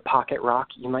 If you have a pocket rock,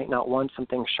 you might not want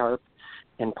something sharp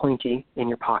and pointy in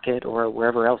your pocket or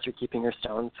wherever else you're keeping your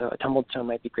stones. So a tumbled stone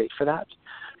might be great for that.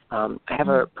 I have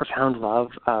a profound love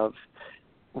of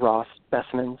raw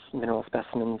specimens, mineral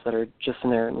specimens that are just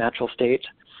in their natural state,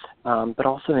 but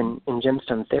also in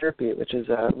gemstone therapy, which is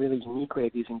a really unique way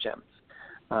of using gems.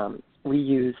 We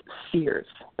use spheres,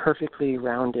 perfectly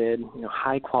rounded,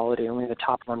 high quality, only the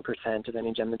top 1% of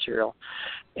any gem material.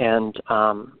 And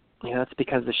that's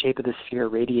because the shape of the sphere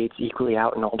radiates equally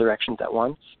out in all directions at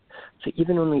once. So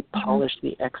even when we polish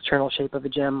the external shape of a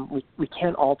gem, we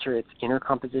can't alter its inner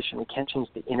composition. We can't change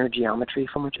the inner geometry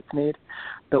from which it's made,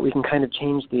 but we can kind of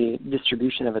change the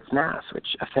distribution of its mass, which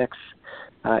affects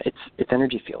its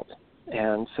energy field.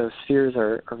 And so spheres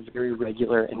are very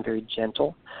regular and very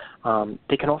gentle.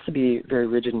 They can also be very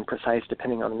rigid and precise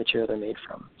depending on the material they're made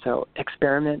from. So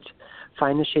experiment,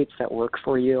 find the shapes that work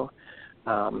for you.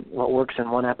 What works in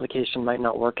one application might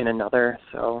not work in another.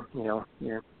 So,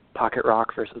 your pocket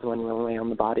rock versus the one you lay on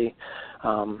the body.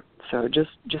 So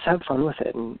just have fun with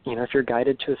it. And, if you're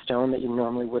guided to a stone that you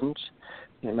normally wouldn't,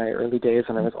 in my early days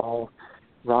when I was all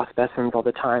raw specimens all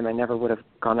the time, I never would have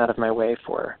gone out of my way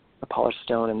for a polished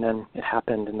stone, and then it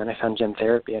happened, and then I found gem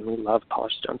therapy, and we love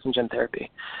polished stones and gem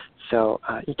therapy. So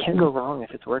you can't go wrong.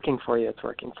 If it's working for you, it's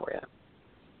working for you.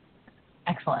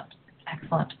 Excellent.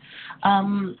 Excellent.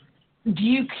 Do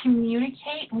you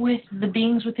communicate with the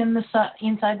beings within the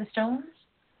inside the stones?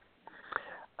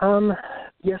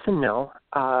 Yes and no.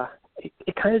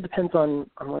 It kind of depends on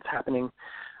what's happening.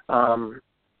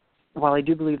 While I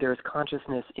do believe there is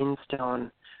consciousness in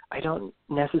stone, I don't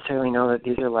necessarily know that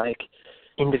these are like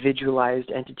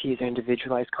individualized entities or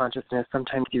individualized consciousness.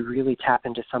 Sometimes you really tap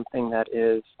into something that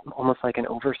is almost like an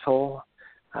oversoul,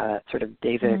 sort of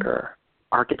Davic or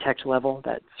architect level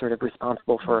that's sort of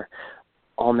responsible for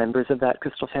all members of that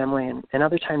crystal family. And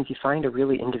other times you find a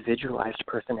really individualized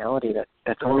personality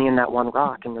that's only in that one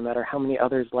rock, and no matter how many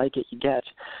others like it you get,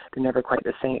 they're never quite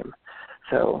the same.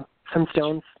 So some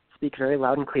stones speak very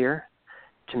loud and clear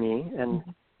to me and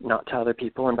not to other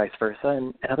people, and vice versa,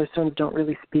 and other stones don't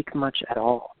really speak much at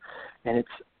all. And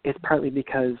it's partly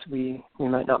because we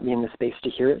might not be in the space to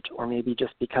hear it, or maybe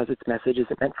just because its message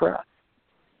isn't meant for us.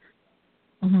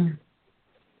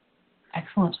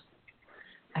 Excellent.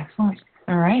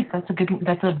 All right, that's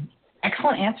an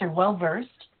excellent answer. Well versed.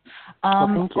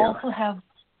 Thank you.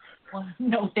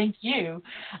 No, thank you.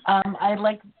 I'm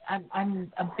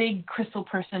a big crystal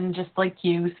person, just like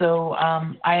you. So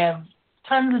I have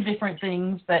tons of different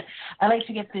things, but I like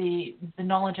to get the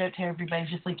knowledge out to everybody,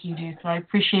 just like you do. So I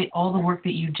appreciate all the work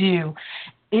that you do.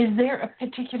 Is there a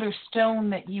particular stone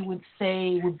that you would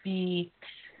say would be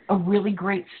a really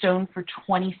great stone for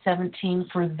 2017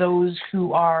 for those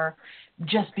who are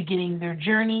just beginning their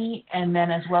journey, and then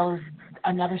as well as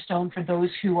another stone for those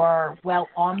who are well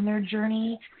on their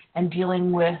journey and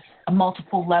dealing with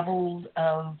multiple levels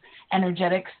of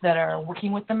energetics that are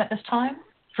working with them at this time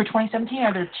for 2017?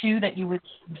 Are there two that you would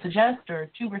suggest,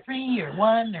 or two or three, or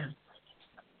one, or?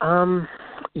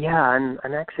 Yeah, I'm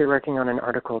actually working on an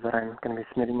article that I'm going to be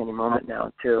submitting any moment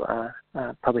now to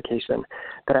a publication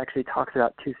that actually talks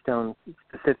about two stones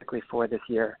specifically for this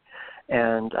year.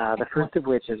 And the first of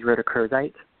which is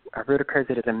rhodochrosite.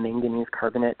 Rhodochrosite is a manganese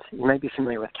carbonate. You might be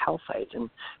familiar with calcite, and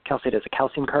calcite is a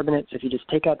calcium carbonate. So if you just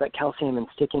take out that calcium and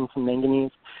stick in some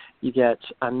manganese, you get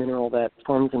a mineral that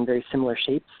forms in very similar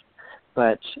shapes,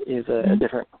 but is a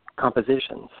different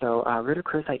composition. So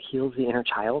rhodochrosite heals the inner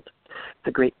child. It's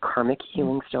a great karmic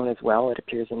healing stone as well. It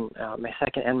appears in my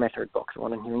second and my third books, the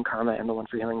one on healing karma and the one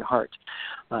for healing the heart.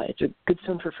 It's a good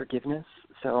stone for forgiveness.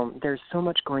 So there's so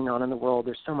much going on in the world.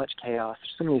 There's so much chaos.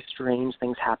 There's so many strange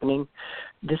things happening.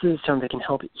 This is a stone that can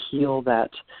help heal that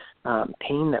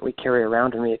pain that we carry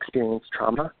around when we experience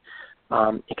trauma.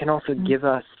 It can also give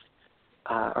us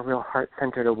a real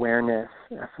heart-centered awareness,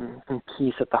 some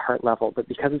peace at the heart level. But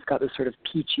because it's got this sort of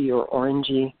peachy or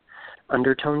orangey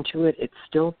undertone to it, it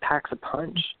still packs a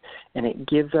punch, and it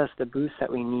gives us the boost that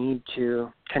we need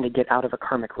to kind of get out of a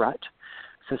karmic rut.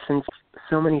 So since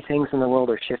so many things in the world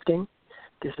are shifting,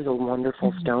 this is a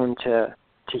wonderful stone to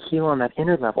heal on that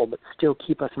inner level, but still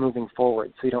keep us moving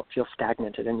forward so we don't feel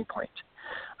stagnant at any point.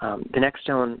 The next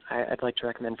stone I'd like to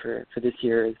recommend for this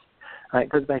year is, it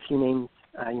goes by a few names.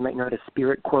 You might know it as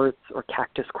spirit quartz or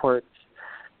cactus quartz.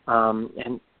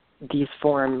 And these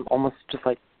form almost just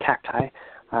like cacti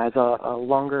as a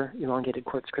longer, elongated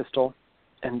quartz crystal.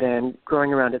 And then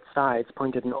growing around its sides,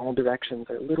 pointed in all directions,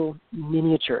 are little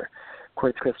miniature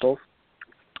quartz crystals.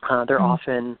 They're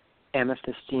often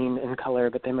amethystine in color,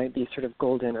 but they might be sort of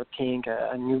golden or pink.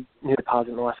 A new deposit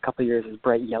in the last couple of years is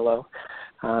bright yellow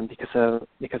because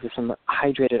of some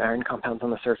hydrated iron compounds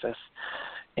on the surface.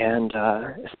 And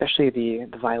especially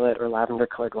the violet or lavender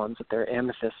colored ones with their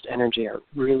amethyst energy are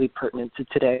really pertinent to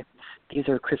today. These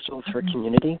are crystals for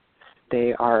community.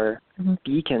 They are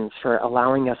beacons for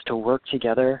allowing us to work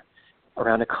together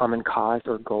around a common cause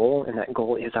or goal, and that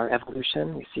goal is our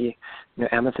evolution. We see,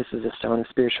 amethyst is a stone of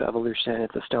spiritual evolution.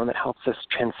 It's a stone that helps us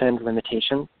transcend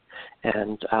limitations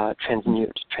and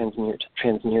transmute.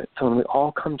 So when we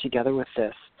all come together with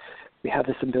this, we have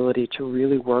this ability to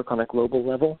really work on a global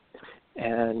level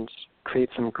and create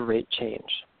some great change.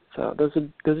 So those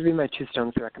would be my two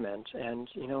stones to recommend. And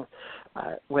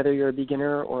whether you're a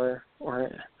beginner or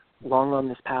long on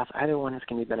this path, either one is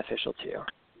going to be beneficial to you.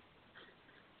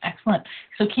 Excellent.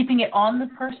 So keeping it on the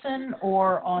person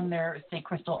or on their, say,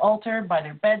 crystal altar, by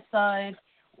their bedside,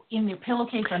 in their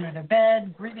pillowcase under their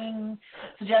bed, breathing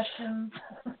suggestions?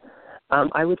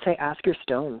 I would say ask your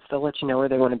stones. They'll let you know where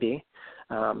they want to be.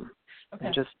 And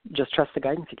just trust the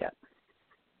guidance you get.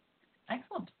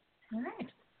 Excellent. All right.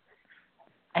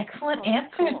 Excellent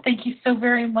answers. Thank you so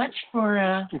very much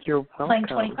for You're playing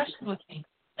 20 questions with me.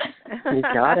 You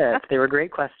got it. They were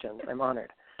great questions. I'm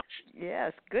honored.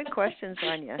 Yes, good questions,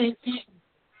 Anya. Thank you.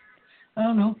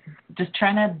 Oh, no. Just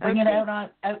trying to bring it out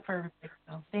for everybody.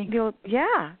 So thank you.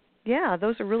 Yeah,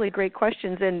 those are really great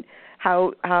questions, and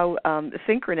how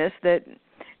synchronous that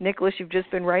Nicholas, you've just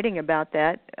been writing about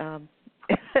that, the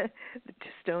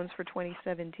stones for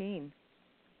 2017.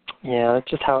 Yeah, that's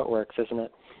just how it works, isn't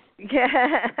it?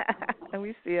 Yeah, and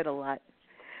we see it a lot.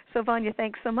 So, Vanya,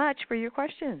 thanks so much for your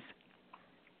questions.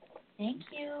 Thank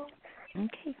you.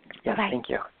 Okay. Yeah, Bye-bye. thank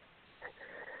you.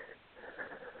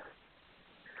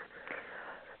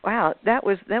 Wow, that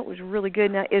was really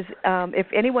good. Now, if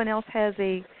anyone else has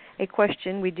a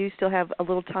question, we do still have a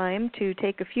little time to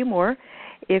take a few more.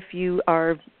 If you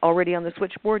are already on the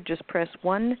switchboard, just press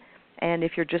 1. And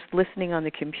if you're just listening on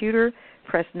the computer,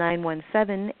 press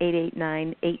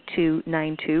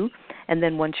 917-889-8292. And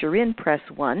then once you're in, press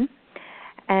 1.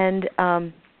 And,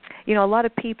 a lot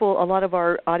of people, a lot of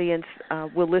our audience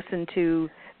will listen to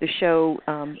the show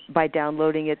by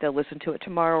downloading it. They'll listen to it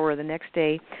tomorrow or the next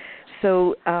day.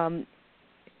 So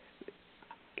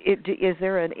is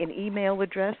there an email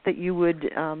address that you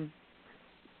would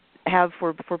have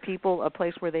for people, a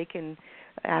place where they can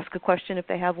ask a question if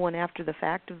they have one after the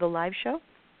fact of the live show?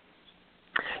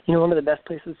 One of the best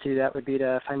places to do that would be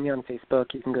to find me on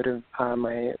Facebook. You can go to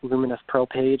my Luminous Pearl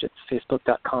page. It's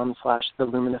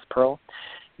facebook.com/theluminouspearl.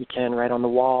 You can write on the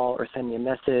wall or send me a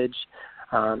message.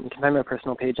 You can find my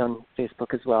personal page on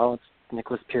Facebook as well. It's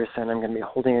Nicholas Pearson. I'm going to be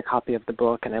holding a copy of the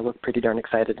book, and I look pretty darn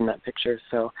excited in that picture.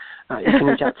 So you can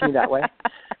reach out to me that way.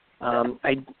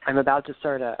 I'm about to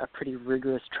start a pretty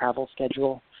rigorous travel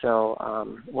schedule. So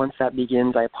once that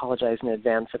begins, I apologize in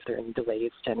advance if there are any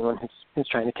delays to anyone who's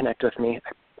trying to connect with me.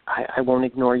 I won't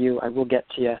ignore you. I will get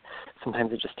to you.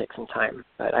 Sometimes it just takes some time.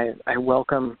 But I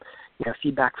welcome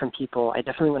feedback from people. I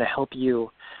definitely want to help you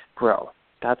grow.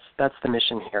 That's the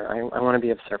mission here. I want to be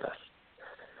of service.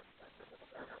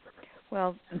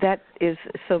 Well, that is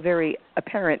so very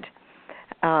apparent.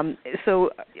 So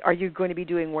are you going to be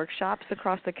doing workshops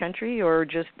across the country or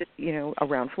just,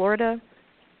 around Florida?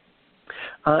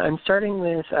 I'm starting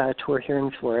with a tour here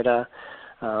in Florida,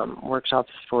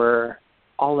 workshops for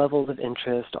all levels of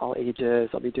interest, all ages.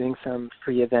 I'll be doing some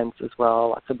free events as well,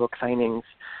 lots of book signings,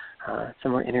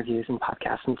 some more interviews and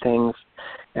podcasts and things.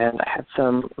 And I have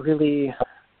some really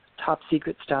top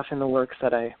secret stuff in the works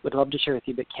that I would love to share with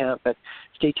you but can't. But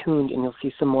stay tuned and you'll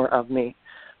see some more of me.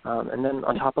 And then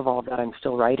on top of all of that, I'm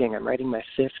still writing. I'm writing my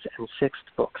 5th and 6th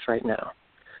books right now.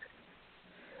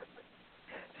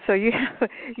 So you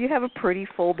have a pretty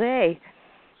full day.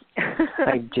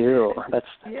 I do.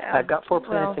 Yeah. I've got 4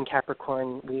 planets in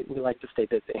Capricorn. We like to stay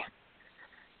busy.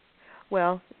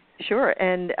 Well, sure.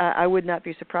 And I would not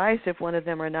be surprised if one of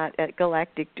them are not at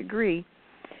galactic degree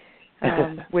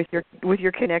with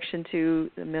your connection to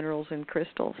the minerals and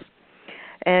crystals.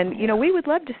 And, we would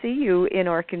love to see you in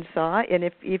Arkansas. And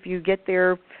if you get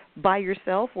there by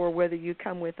yourself or whether you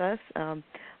come with us,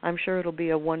 I'm sure it'll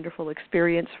be a wonderful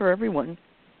experience for everyone.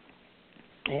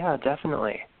 Yeah,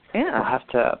 definitely. Yeah. We'll have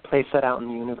to place that out in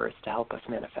the universe to help us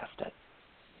manifest it.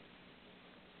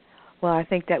 Well, I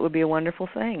think that would be a wonderful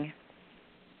thing.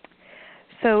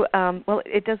 So,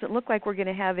 it doesn't look like we're going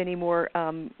to have any more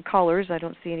callers. I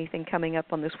don't see anything coming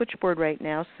up on the switchboard right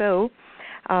now. So,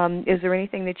 is there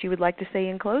anything that you would like to say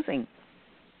in closing?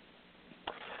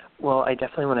 Well, I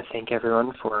definitely want to thank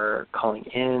everyone for calling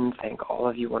in. Thank all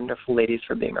of you wonderful ladies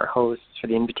for being our hosts, for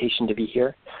the invitation to be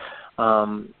here.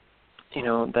 The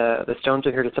Stones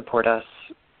are here to support us.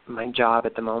 My job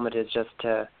at the moment is just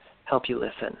to help you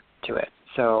listen to it.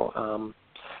 So,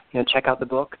 check out the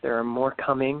book. There are more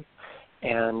coming,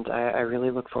 and I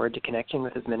really look forward to connecting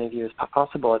with as many of you as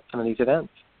possible at some of these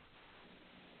events.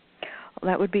 Well,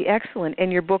 that would be excellent.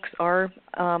 And your books are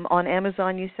on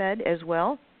Amazon, you said, as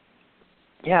well?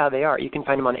 Yeah, they are. You can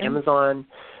find them on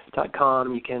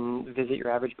Amazon.com. You can visit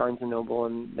your average Barnes & Noble,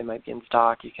 and they might be in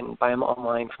stock. You can buy them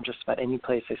online from just about any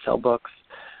place they sell books.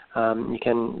 You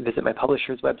can visit my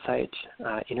publisher's website,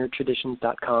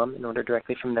 innertraditions.com, and order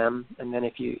directly from them. And then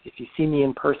if you see me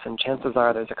in person, chances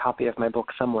are there's a copy of my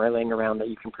book somewhere laying around that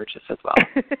you can purchase as well.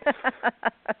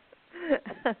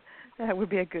 That would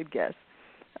be a good guess.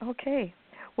 Okay.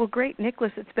 Well, great,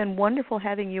 Nicholas. It's been wonderful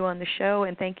having you on the show,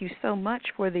 and thank you so much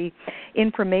for the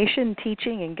information,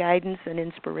 teaching, and guidance and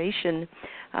inspiration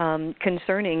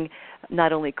concerning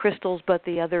not only crystals but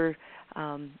the other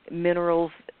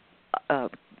minerals,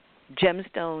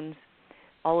 gemstones,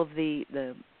 all of the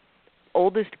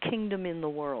oldest kingdom in the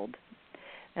world.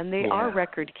 And they are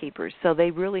record keepers, so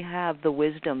they really have the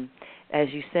wisdom, as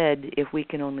you said, if we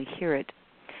can only hear it.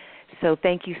 So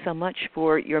thank you so much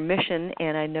for your mission,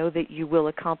 and I know that you will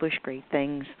accomplish great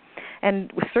things.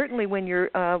 And certainly when you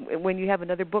have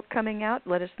another book coming out,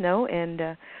 let us know,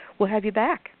 and we'll have you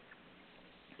back.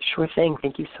 Sure thing.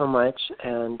 Thank you so much,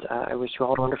 and I wish you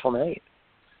all a wonderful night.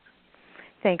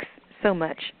 Thanks so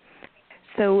much.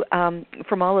 So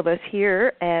from all of us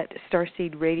here at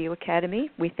Starseed Radio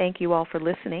Academy, we thank you all for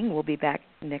listening. We'll be back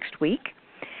next week.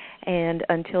 And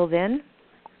until then,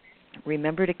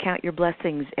 remember to count your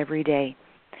blessings every day.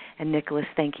 And Nicholas,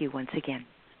 thank you once again.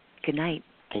 Good night.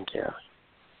 Thank you.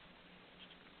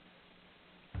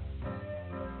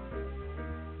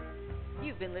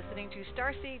 You've been listening to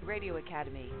Starseed Radio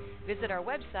Academy. Visit our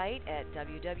website at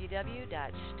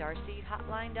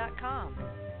www.starseedhotline.com.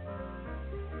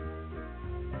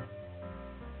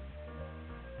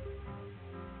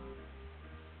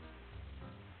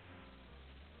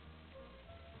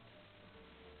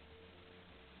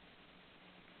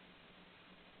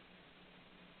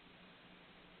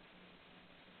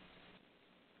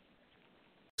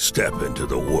 Step into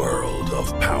the world of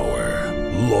power,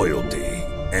 loyalty,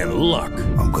 and luck.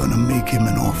 I'm gonna make him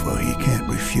an offer he can't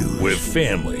refuse. With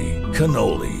family,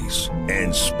 cannolis,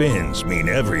 and spins mean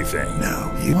everything.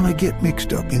 Now, you wanna get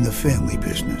mixed up in the family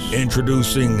business.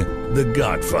 Introducing The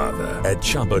Godfather at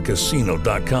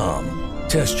ChumbaCasino.com.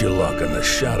 Test your luck in the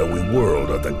shadowy world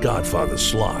of The Godfather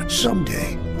slot.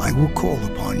 Someday, I will call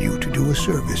upon you to do a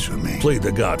service for me. Play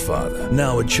The Godfather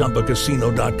now at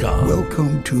ChumbaCasino.com.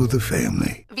 Welcome to the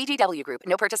family. VGW Group.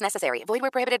 No purchase necessary. Void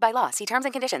where prohibited by law. See terms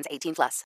and conditions. 18+.